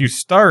 if you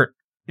start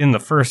in the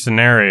first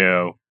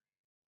scenario,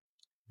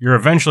 you're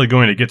eventually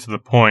going to get to the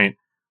point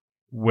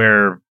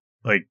where,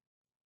 like,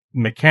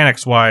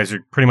 mechanics-wise,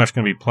 you're pretty much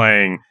going to be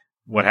playing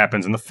what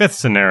happens in the fifth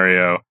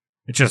scenario.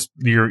 It's just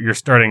you're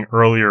starting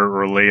earlier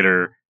or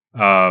later,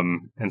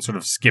 and sort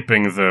of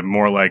skipping the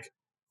more like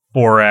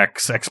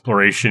 4X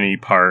exploration-y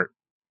part,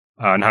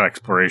 not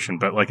exploration,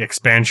 but like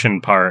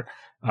expansion part,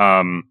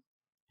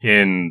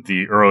 in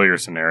the earlier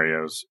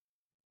scenarios.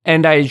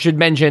 And I should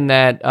mention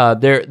that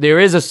there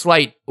is a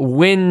slight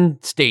win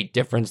state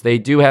difference. They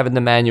do have in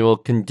the manual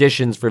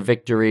conditions for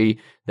victory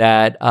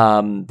that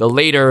the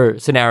later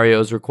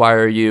scenarios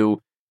require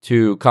you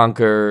to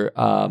conquer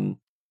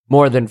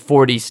more than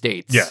 40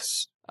 states.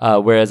 Yes.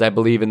 Whereas I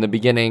believe in the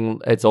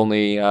beginning it's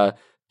only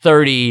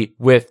 30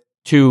 with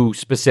one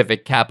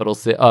specific capital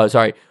city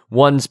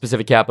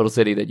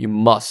that you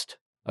must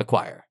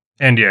acquire.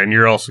 And and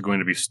you're also going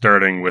to be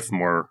starting with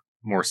more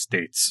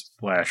states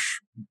 /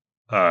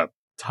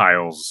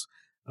 tiles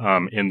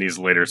in these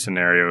later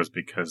scenarios,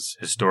 because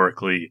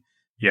historically,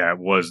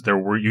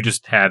 you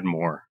just had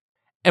more.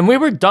 And we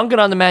were dunking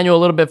on the manual a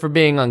little bit for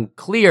being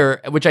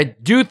unclear, which I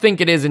do think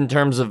it is in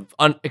terms of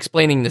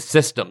explaining the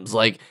systems.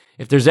 Like,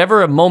 if there's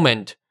ever a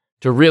moment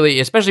to really,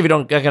 especially if you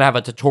don't going to have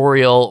a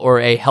tutorial or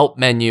a help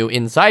menu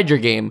inside your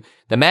game,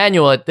 the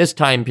manual at this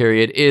time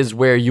period is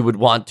where you would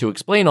want to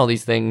explain all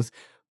these things.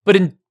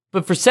 But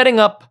for setting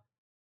up,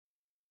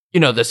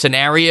 the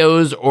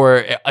scenarios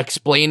or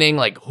explaining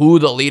like who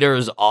the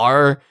leaders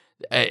are,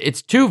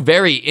 it's two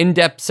very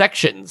in-depth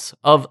sections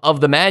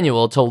of the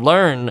manual to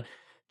learn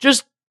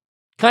just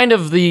kind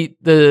of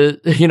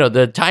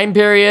the time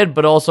period,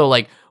 but also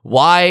like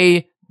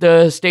why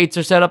the states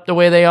are set up the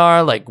way they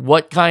are, like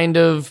what kind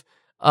of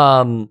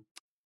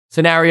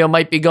scenario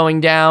might be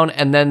going down.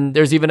 And then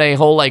there's even a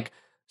whole like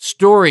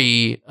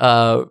story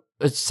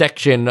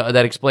section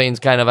that explains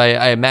kind of,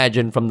 I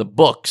imagine from the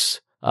books,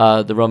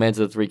 the Romance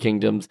of the Three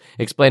Kingdoms,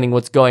 explaining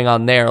what's going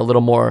on there a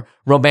little more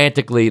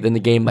romantically than the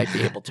game might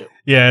be able to.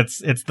 Yeah,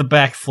 it's the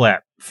back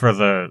flap for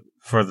the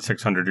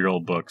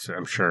 600-year-old books,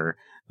 I'm sure.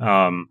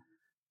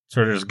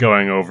 Sort of just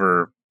going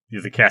over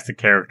the cast of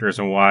characters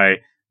and why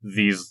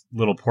these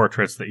little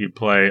portraits that you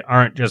play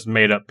aren't just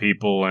made up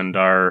people and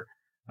are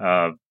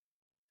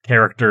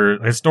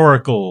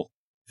historical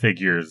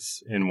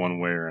figures in one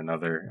way or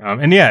another.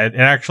 And it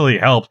actually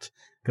helped,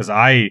 because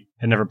I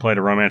had never played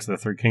a Romance of the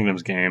Three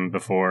Kingdoms game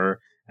before,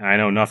 and I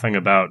know nothing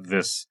about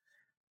this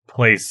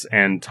place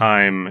and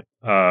time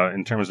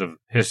in terms of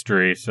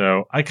history,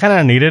 so I kind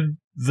of needed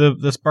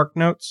the Spark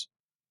Notes.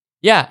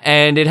 Yeah,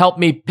 and it helped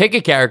me pick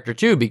a character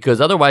too, because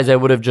otherwise I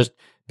would have just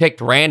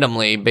picked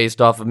randomly based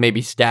off of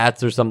maybe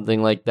stats or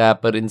something like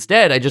that. But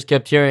instead, I just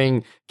kept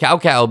hearing Cao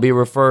Cao be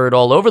referred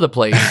all over the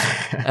place,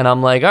 and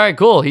I'm like, all right,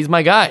 cool, he's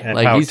my guy. And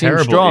like, how he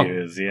seems strong. He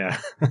is, yeah.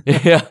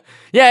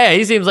 yeah.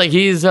 He seems like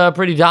he's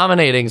pretty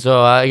dominating.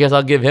 So I guess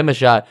I'll give him a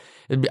shot.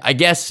 I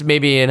guess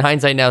maybe in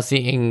hindsight now,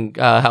 seeing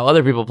how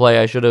other people play,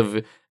 I should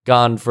have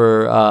gone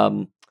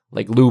for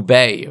like Liu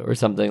Bei or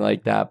something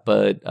like that.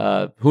 But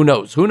who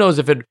knows? Who knows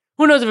if it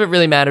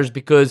really matters?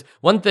 Because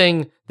one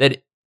thing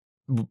that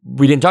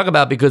we didn't talk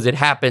about, because it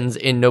happens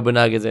in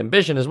Nobunaga's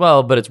Ambition as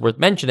well, but it's worth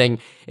mentioning,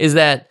 is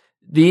that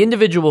the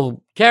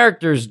individual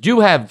characters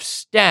do have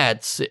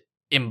stats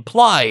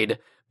implied,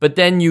 but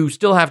then you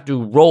still have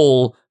to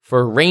roll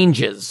for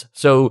ranges.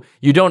 So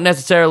you don't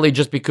necessarily,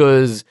 just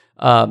because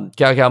Cao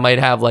Cao might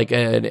have like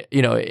an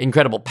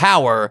incredible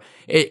power,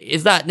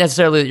 it's not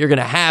necessarily that you're going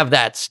to have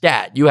that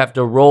stat. You have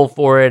to roll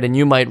for it, and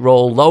you might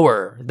roll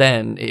lower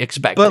than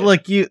expected. But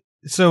like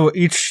so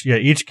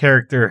each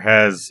character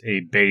has a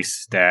base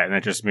stat, and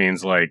that just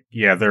means like,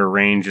 their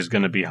range is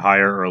going to be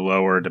higher or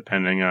lower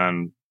depending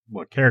on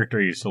what character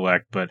you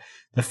select. But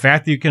the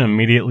fact that you can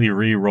immediately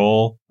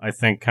re-roll, I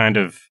think kind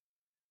of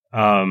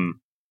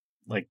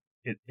like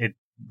it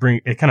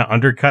kind of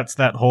undercuts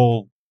that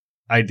whole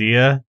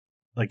idea.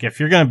 Like,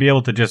 if you're going to be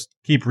able to just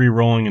keep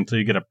re-rolling until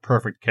you get a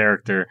perfect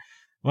character,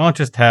 why don't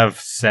just have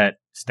set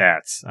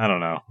stats? I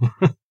don't know.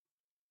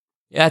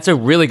 Yeah, that's a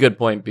really good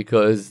point,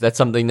 because that's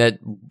something that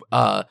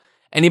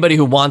anybody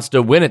who wants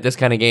to win at this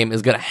kind of game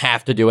is going to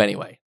have to do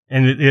anyway.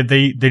 And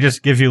they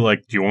just give you,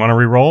 like, do you want to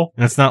re-roll?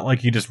 And it's not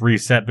like you just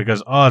reset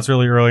because, it's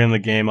really early in the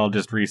game, I'll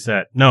just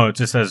reset. No, it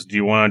just says, do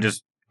you want to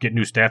just get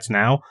new stats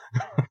now?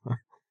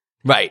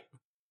 Right.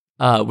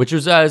 Which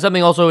was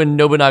something also in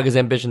Nobunaga's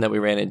Ambition that we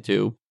ran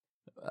into.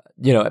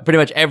 Pretty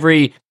much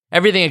everything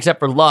except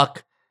for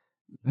luck,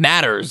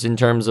 matters in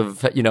terms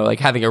of, like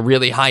having a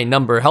really high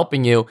number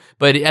helping you.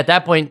 But at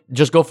that point,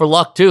 just go for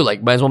luck too.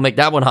 Like, might as well make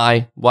that one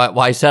high.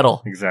 Why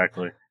settle?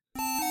 Exactly.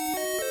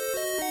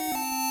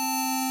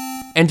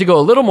 And to go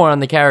a little more on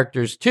the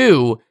characters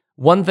too,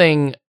 one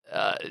thing,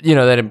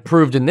 that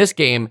improved in this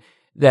game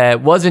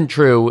that wasn't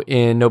true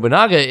in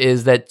Nobunaga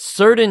is that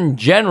certain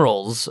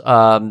generals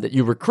that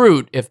you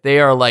recruit, if they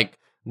are like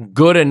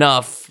good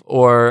enough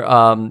or,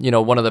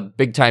 one of the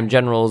big time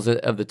generals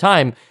of the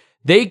time,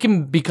 they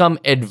can become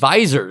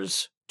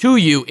advisors to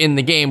you in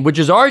the game, which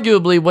is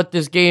arguably what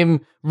this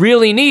game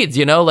really needs.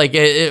 We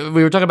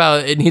were talking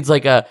about, it needs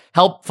like a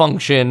help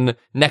function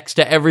next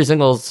to every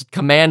single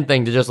command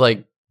thing to just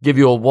like give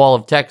you a wall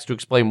of text to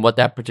explain what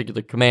that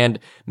particular command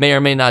may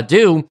or may not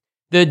do.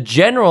 The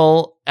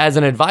general, as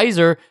an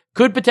advisor,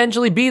 could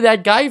potentially be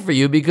that guy for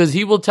you because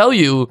he will tell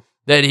you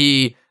that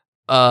he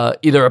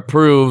either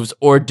approves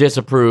or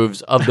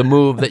disapproves of the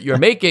move that you're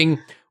making,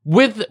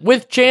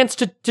 with chance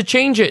to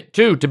change it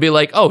too, to be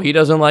like, oh, he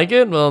doesn't like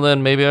it, well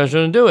then maybe I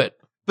shouldn't do it.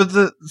 But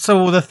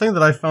the thing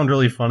that I found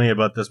really funny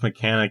about this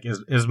mechanic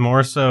is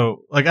more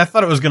so, like, I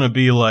thought it was going to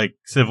be like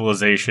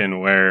Civilization,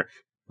 where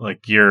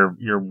like your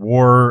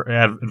war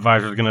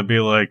advisor is going to be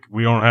like,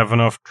 we don't have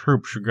enough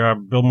troops, you got to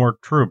build more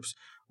troops,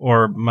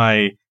 or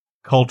my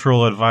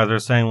cultural advisor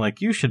saying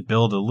like, you should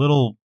build a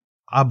little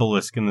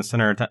obelisk in the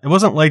center of town. It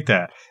wasn't like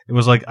that. It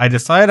was like, I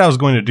decided I was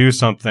going to do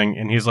something,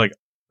 and he's like,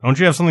 don't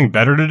you have something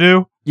better to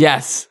do?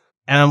 Yes.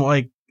 And I'm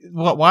like,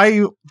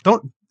 why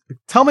don't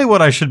tell me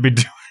what I should be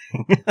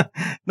doing?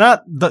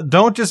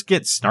 Don't just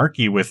get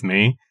snarky with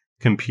me,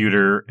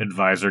 computer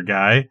advisor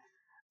guy.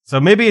 So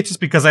maybe it's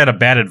just because I had a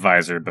bad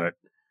advisor, but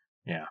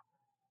yeah.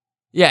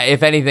 Yeah,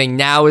 if anything,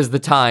 now is the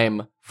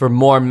time for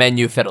more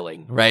menu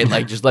fiddling, right?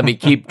 Like, just let me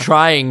keep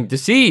trying to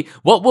see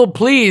what will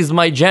please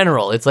my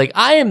general. It's like,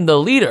 I am the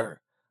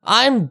leader.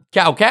 I'm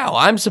Cao Cao.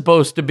 I'm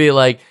supposed to be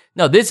like,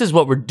 no, this is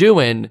what we're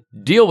doing.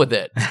 Deal with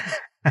it.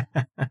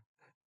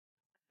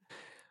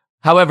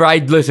 However, I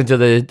listened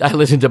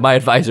to my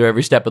advisor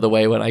every step of the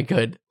way when I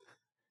could.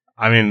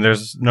 I mean,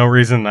 there's no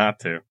reason not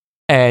to.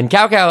 And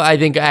Cao Cao, I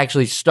think,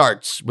 actually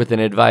starts with an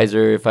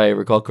advisor, if I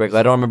recall correctly.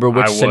 I don't remember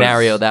which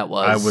scenario that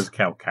was. I was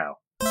Cao Cao.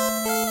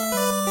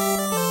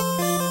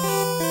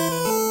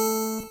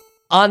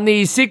 On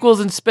the sequels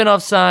and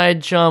spin-off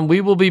side, Sean,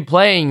 we will be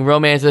playing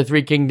Romance of the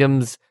Three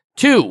Kingdoms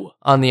 2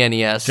 on the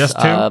NES. Just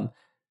 2?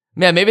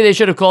 Yeah, maybe they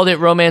should have called it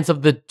Romance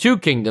of the Two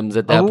Kingdoms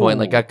at that point.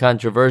 Like, got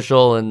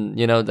controversial, and,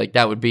 like,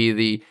 that would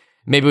be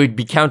maybe we'd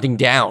be counting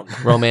down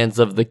Romance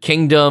of the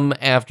Kingdom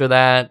after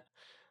that.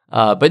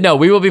 But no,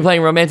 we will be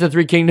playing Romance of the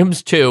Three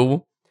Kingdoms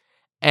 2.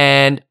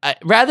 And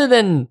rather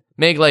than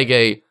make, like,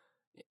 a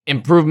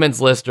improvements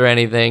list or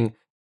anything,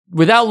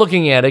 without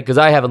looking at it, because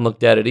I haven't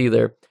looked at it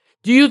either,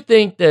 do you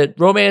think that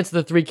Romance of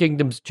the Three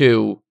Kingdoms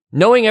 2,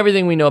 knowing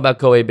everything we know about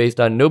Koei based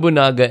on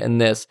Nobunaga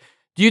and this,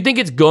 do you think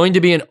it's going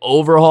to be an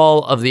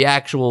overhaul of the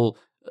actual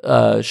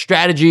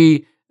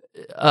strategy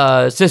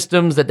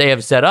systems that they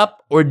have set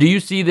up? Or do you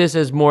see this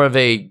as more of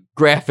a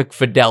graphic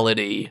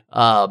fidelity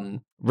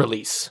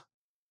release?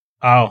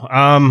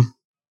 I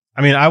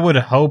mean, I would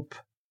hope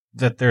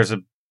that there's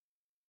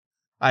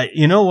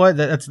you know what?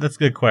 That's a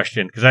good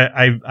question, because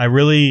I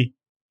really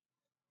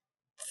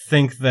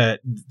think that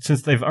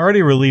since they've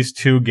already released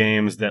 2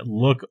 games that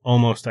look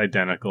almost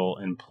identical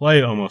and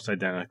play almost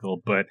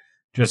identical, but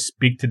just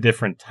speak to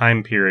different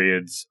time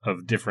periods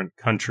of different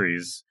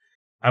countries,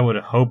 I would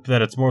hope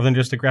that it's more than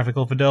just a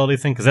graphical fidelity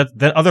thing, because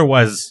that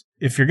otherwise,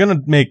 if you're going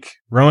to make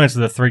Romance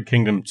of the Three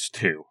Kingdoms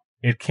 2,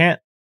 it can't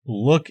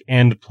look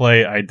and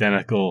play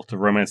identical to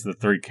Romance of the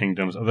Three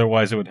Kingdoms,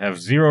 otherwise it would have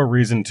zero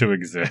reason to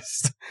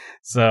exist.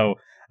 So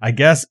I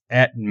guess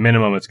at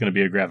minimum it's going to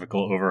be a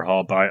graphical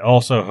overhaul, but I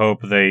also hope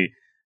they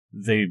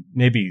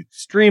maybe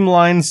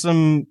streamline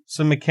some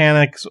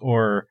mechanics,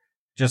 or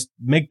just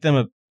make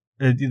them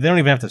they don't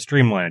even have to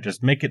streamline it,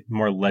 just make it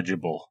more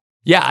legible.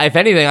 Yeah, if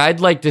anything, I'd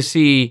like to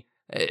see,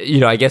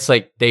 I guess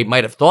like they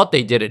might have thought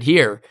they did it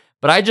here,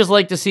 but I'd just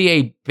like to see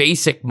a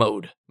basic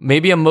mode.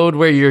 Maybe a mode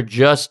where you're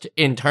just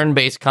in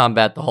turn-based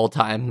combat the whole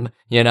time,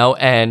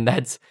 and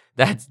that's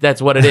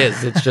what it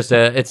is. It's just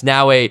it's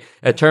now a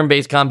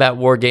turn-based combat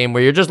war game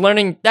where you're just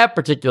learning that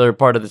particular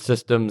part of the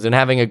systems and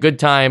having a good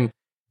time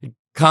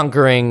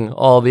conquering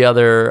all the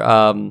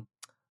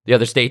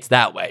other states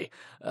that way.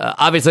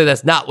 Obviously,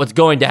 that's not what's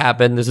going to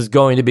happen. This is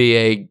going to be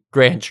a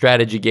grand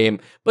strategy game.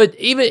 But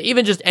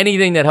even just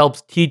anything that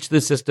helps teach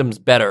the systems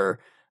better,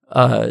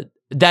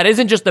 that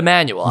isn't just the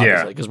manual,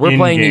 obviously, because we're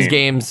playing these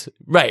games.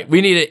 Right,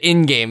 we need it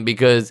in-game,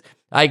 because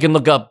I can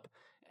look up,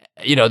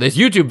 this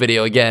YouTube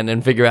video again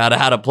and figure out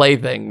how to play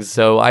things.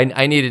 So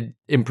I needed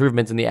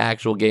improvements in the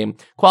actual game.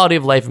 Quality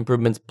of life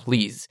improvements,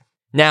 please.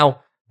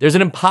 Now, there's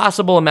an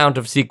impossible amount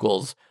of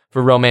sequels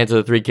for Romance of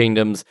the Three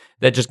Kingdoms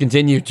that just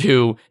continue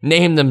to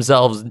name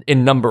themselves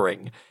in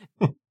numbering.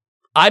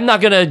 I'm not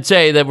going to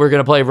say that we're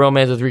going to play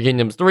Romance of the Three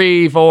Kingdoms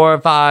 3,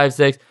 4, 5,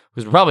 6,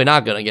 because we're probably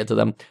not going to get to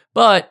them.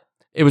 But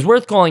it was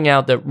worth calling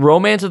out that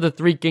Romance of the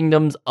Three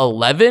Kingdoms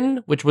 11,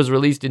 which was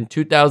released in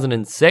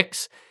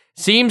 2006,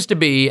 seems to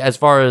be, as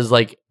far as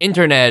like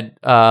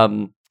internet,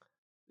 culture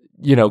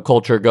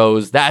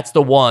goes, that's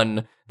the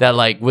one that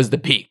like was the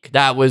peak.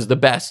 That was the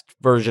best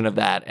version of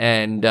that,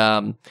 and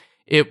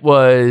it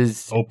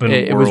was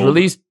it was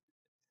released.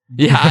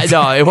 Yeah,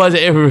 no, it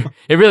wasn't.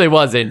 It really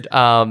wasn't.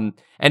 And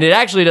it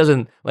actually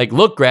doesn't like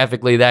look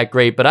graphically that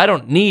great. But I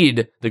don't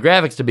need the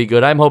graphics to be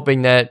good. I'm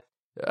hoping that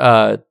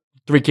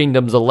Three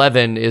Kingdoms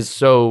 11 is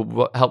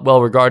so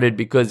well regarded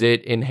because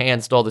it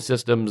enhanced all the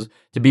systems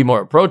to be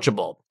more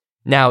approachable.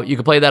 Now you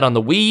can play that on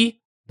the Wii,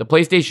 the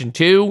PlayStation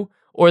 2,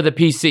 or the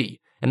PC,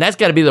 and that's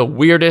got to be the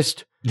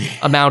weirdest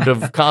amount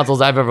of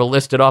consoles I've ever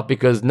listed off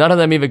because none of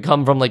them even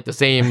come from like the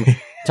same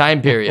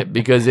time period.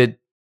 Because the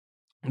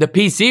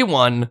PC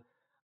one.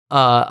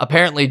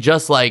 Apparently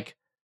just like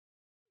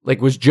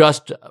was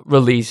just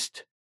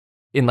released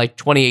in like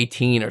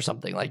 2018 or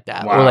something like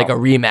that, or like a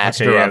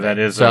remaster. Okay, yeah, of that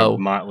it. is So, a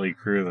motley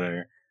crew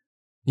there.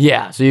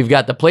 Yeah, so you've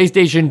got the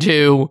PlayStation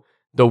 2,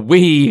 the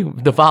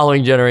Wii, the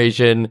following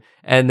generation,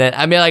 and then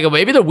I mean, like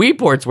maybe the Wii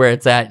port's where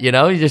it's at. You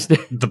just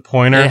the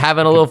pointer,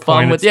 having a little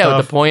fun with with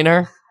the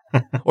pointer,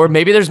 or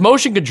maybe there's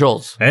motion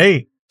controls.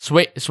 Hey,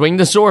 swing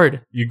the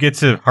sword. You get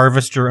to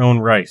harvest your own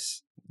rice.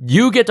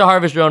 You get to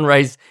harvest your own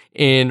rice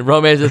in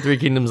Romance of Three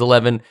Kingdoms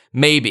 11,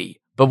 maybe.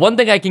 But one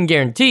thing I can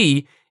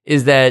guarantee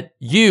is that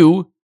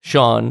you,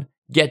 Sean,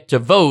 get to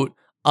vote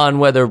on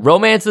whether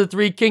Romance of the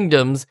Three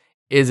Kingdoms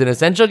is an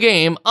essential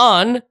game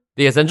on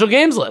the Essential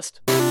Games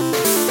list.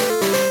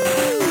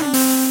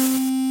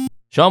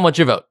 Sean, what's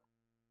your vote?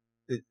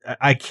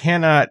 I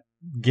cannot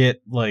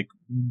get the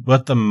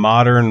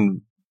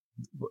modern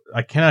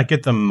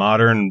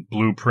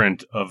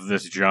blueprint of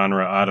this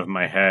genre out of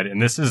my head. And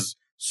this is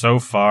so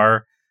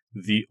far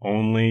the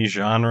only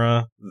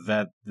genre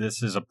that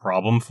this is a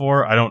problem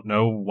for. I don't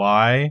know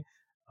why.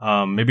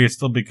 Maybe it's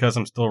still because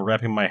I'm still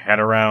wrapping my head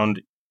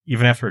around,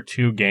 even after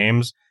 2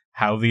 games,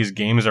 how these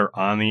games are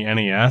on the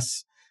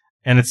NES.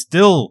 And it's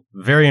still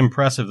very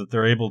impressive that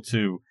they're able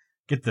to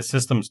get the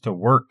systems to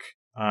work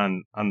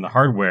on the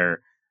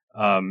hardware,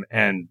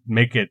 and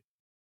make it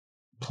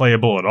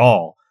playable at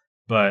all.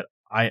 But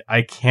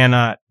I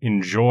cannot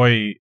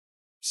enjoy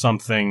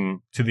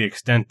something to the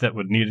extent that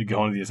would need to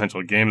go into the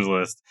Essential Games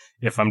list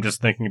if I'm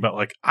just thinking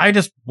about I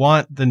just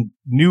want the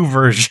new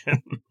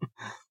version.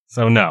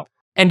 So no.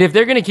 And if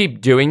they're going to keep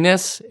doing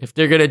this, if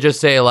they're going to just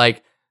say all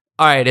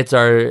right, it's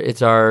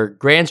our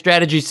grand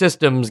strategy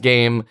systems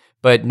game,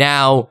 but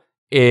now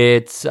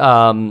it's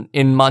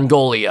in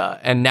Mongolia,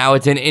 and now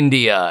it's in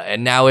India,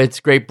 and now it's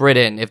Great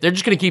Britain. If they're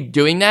just going to keep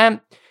doing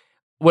that,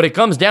 what it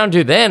comes down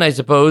to then, I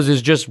suppose,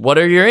 is just what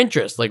are your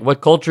interests? What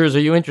cultures are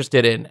you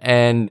interested in?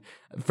 And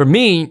for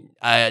me,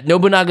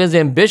 Nobunaga's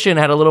Ambition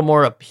had a little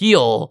more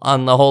appeal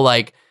on the whole,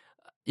 I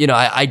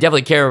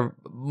definitely care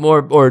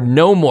more, or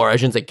know more. I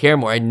shouldn't say care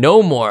more. I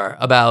know more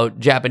about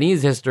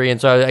Japanese history. And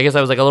so I guess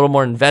I was a little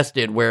more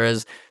invested,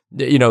 whereas,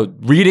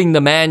 reading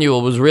the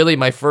manual was really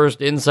my first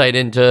insight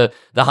into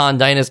the Han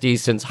Dynasty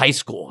since high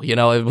school.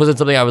 It wasn't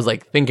something I was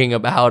thinking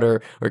about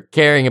or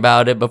caring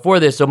about it before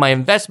this. So my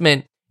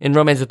investment in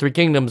Romance of Three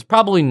Kingdoms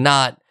probably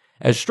not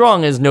as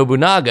strong as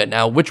Nobunaga.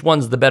 Now, which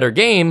one's the better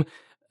game?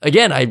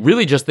 Again, I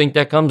really just think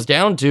that comes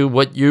down to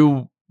what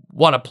you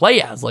want to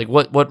play as,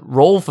 what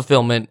role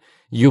fulfillment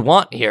you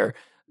want here.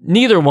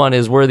 Neither one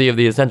is worthy of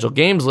the Essential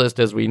Games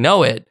list as we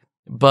know it,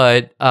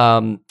 but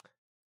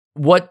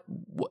what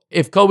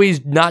if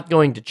Koei's not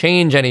going to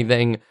change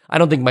anything? I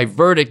don't think my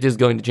verdict is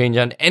going to change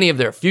on any of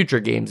their future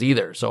games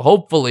either. So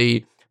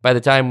hopefully by the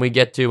time we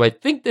get to, I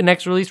think the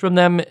next release from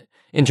them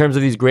in terms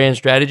of these grand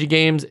strategy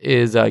games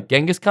is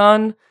Genghis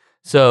Khan.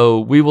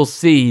 So we will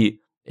see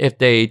if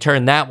they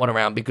turn that one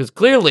around, because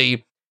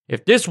clearly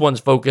if this one's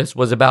focus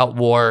was about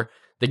war,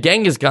 the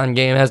Genghis Khan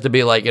game has to be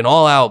an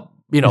all-out,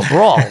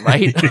 brawl,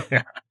 right?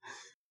 Yeah.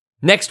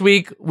 Next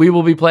week, we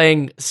will be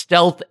playing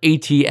Stealth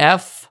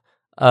ATF.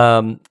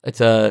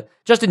 It's a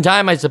just in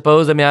time, I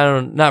suppose. I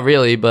mean, not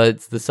really, but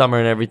it's the summer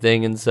and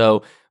everything. And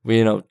so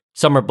we,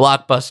 summer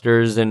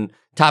blockbusters and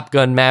Top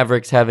Gun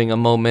Mavericks having a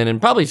moment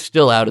and probably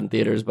still out in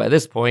theaters by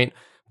this point.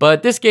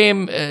 But this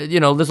game,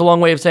 there's a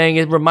long way of saying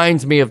it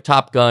reminds me of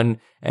Top Gun.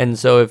 And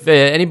so if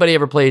anybody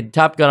ever played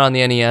Top Gun on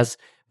the NES,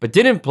 but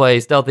didn't play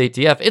Stealth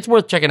ATF, it's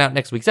worth checking out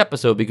next week's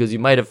episode, because you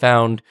might have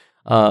found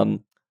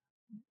an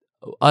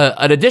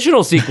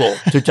additional sequel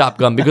to Top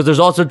Gun, because there's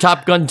also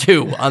Top Gun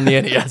 2 on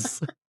the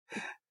NES.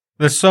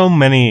 There's so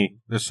many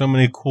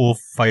cool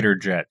fighter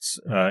jets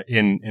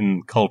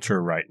in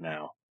culture right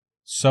now.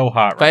 So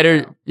hot right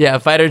now. Yeah,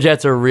 fighter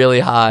jets are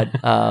really hot.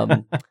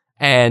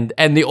 And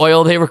the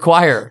oil they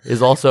require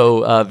is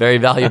also very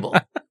valuable.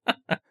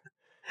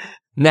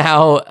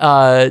 Now,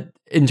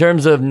 in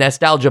terms of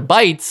Nostalgia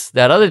Bites,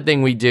 that other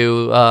thing we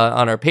do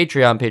on our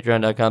Patreon,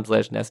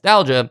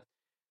 patreon.com/nostalgia,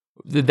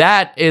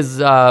 that is,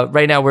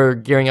 right now we're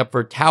gearing up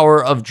for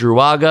Tower of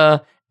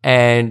Druaga,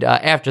 and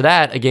after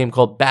that, a game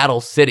called Battle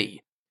City.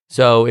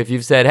 So if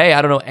you've said, hey,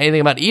 I don't know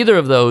anything about either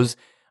of those,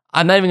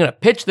 I'm not even going to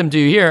pitch them to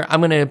you here.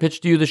 I'm going to pitch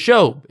to you the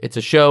show. It's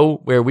a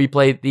show where we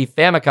play the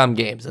Famicom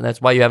games, and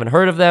that's why you haven't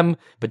heard of them.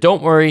 But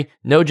don't worry,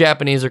 no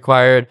Japanese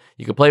required.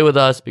 You can play with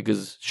us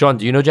because, Sean,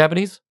 do you know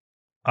Japanese?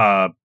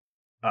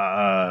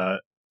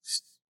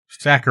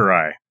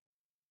 Sakurai.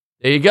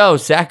 There you go,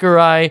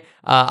 Sakurai.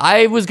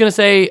 I was going to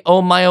say,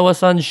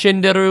 Omaewa-san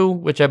Shinderu,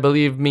 which I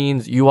believe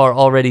means you are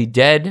already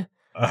dead.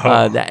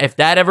 If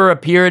that ever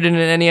appeared in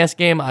an NES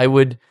game, I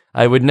would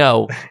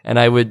know, and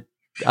I would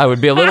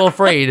be a little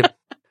afraid.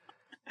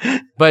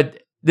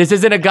 But this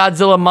isn't a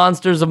Godzilla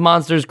Monsters of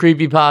Monsters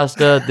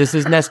creepypasta. This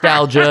is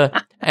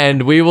nostalgia,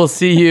 and we will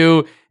see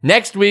you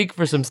next week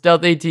for some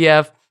Stealth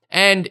ATF.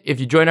 And if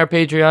you join our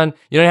Patreon,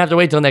 you don't have to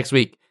wait till next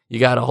week. You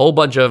got a whole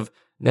bunch of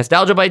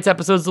Nostalgia Bites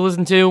episodes to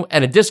listen to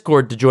and a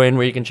Discord to join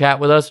where you can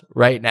chat with us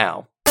right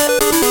now.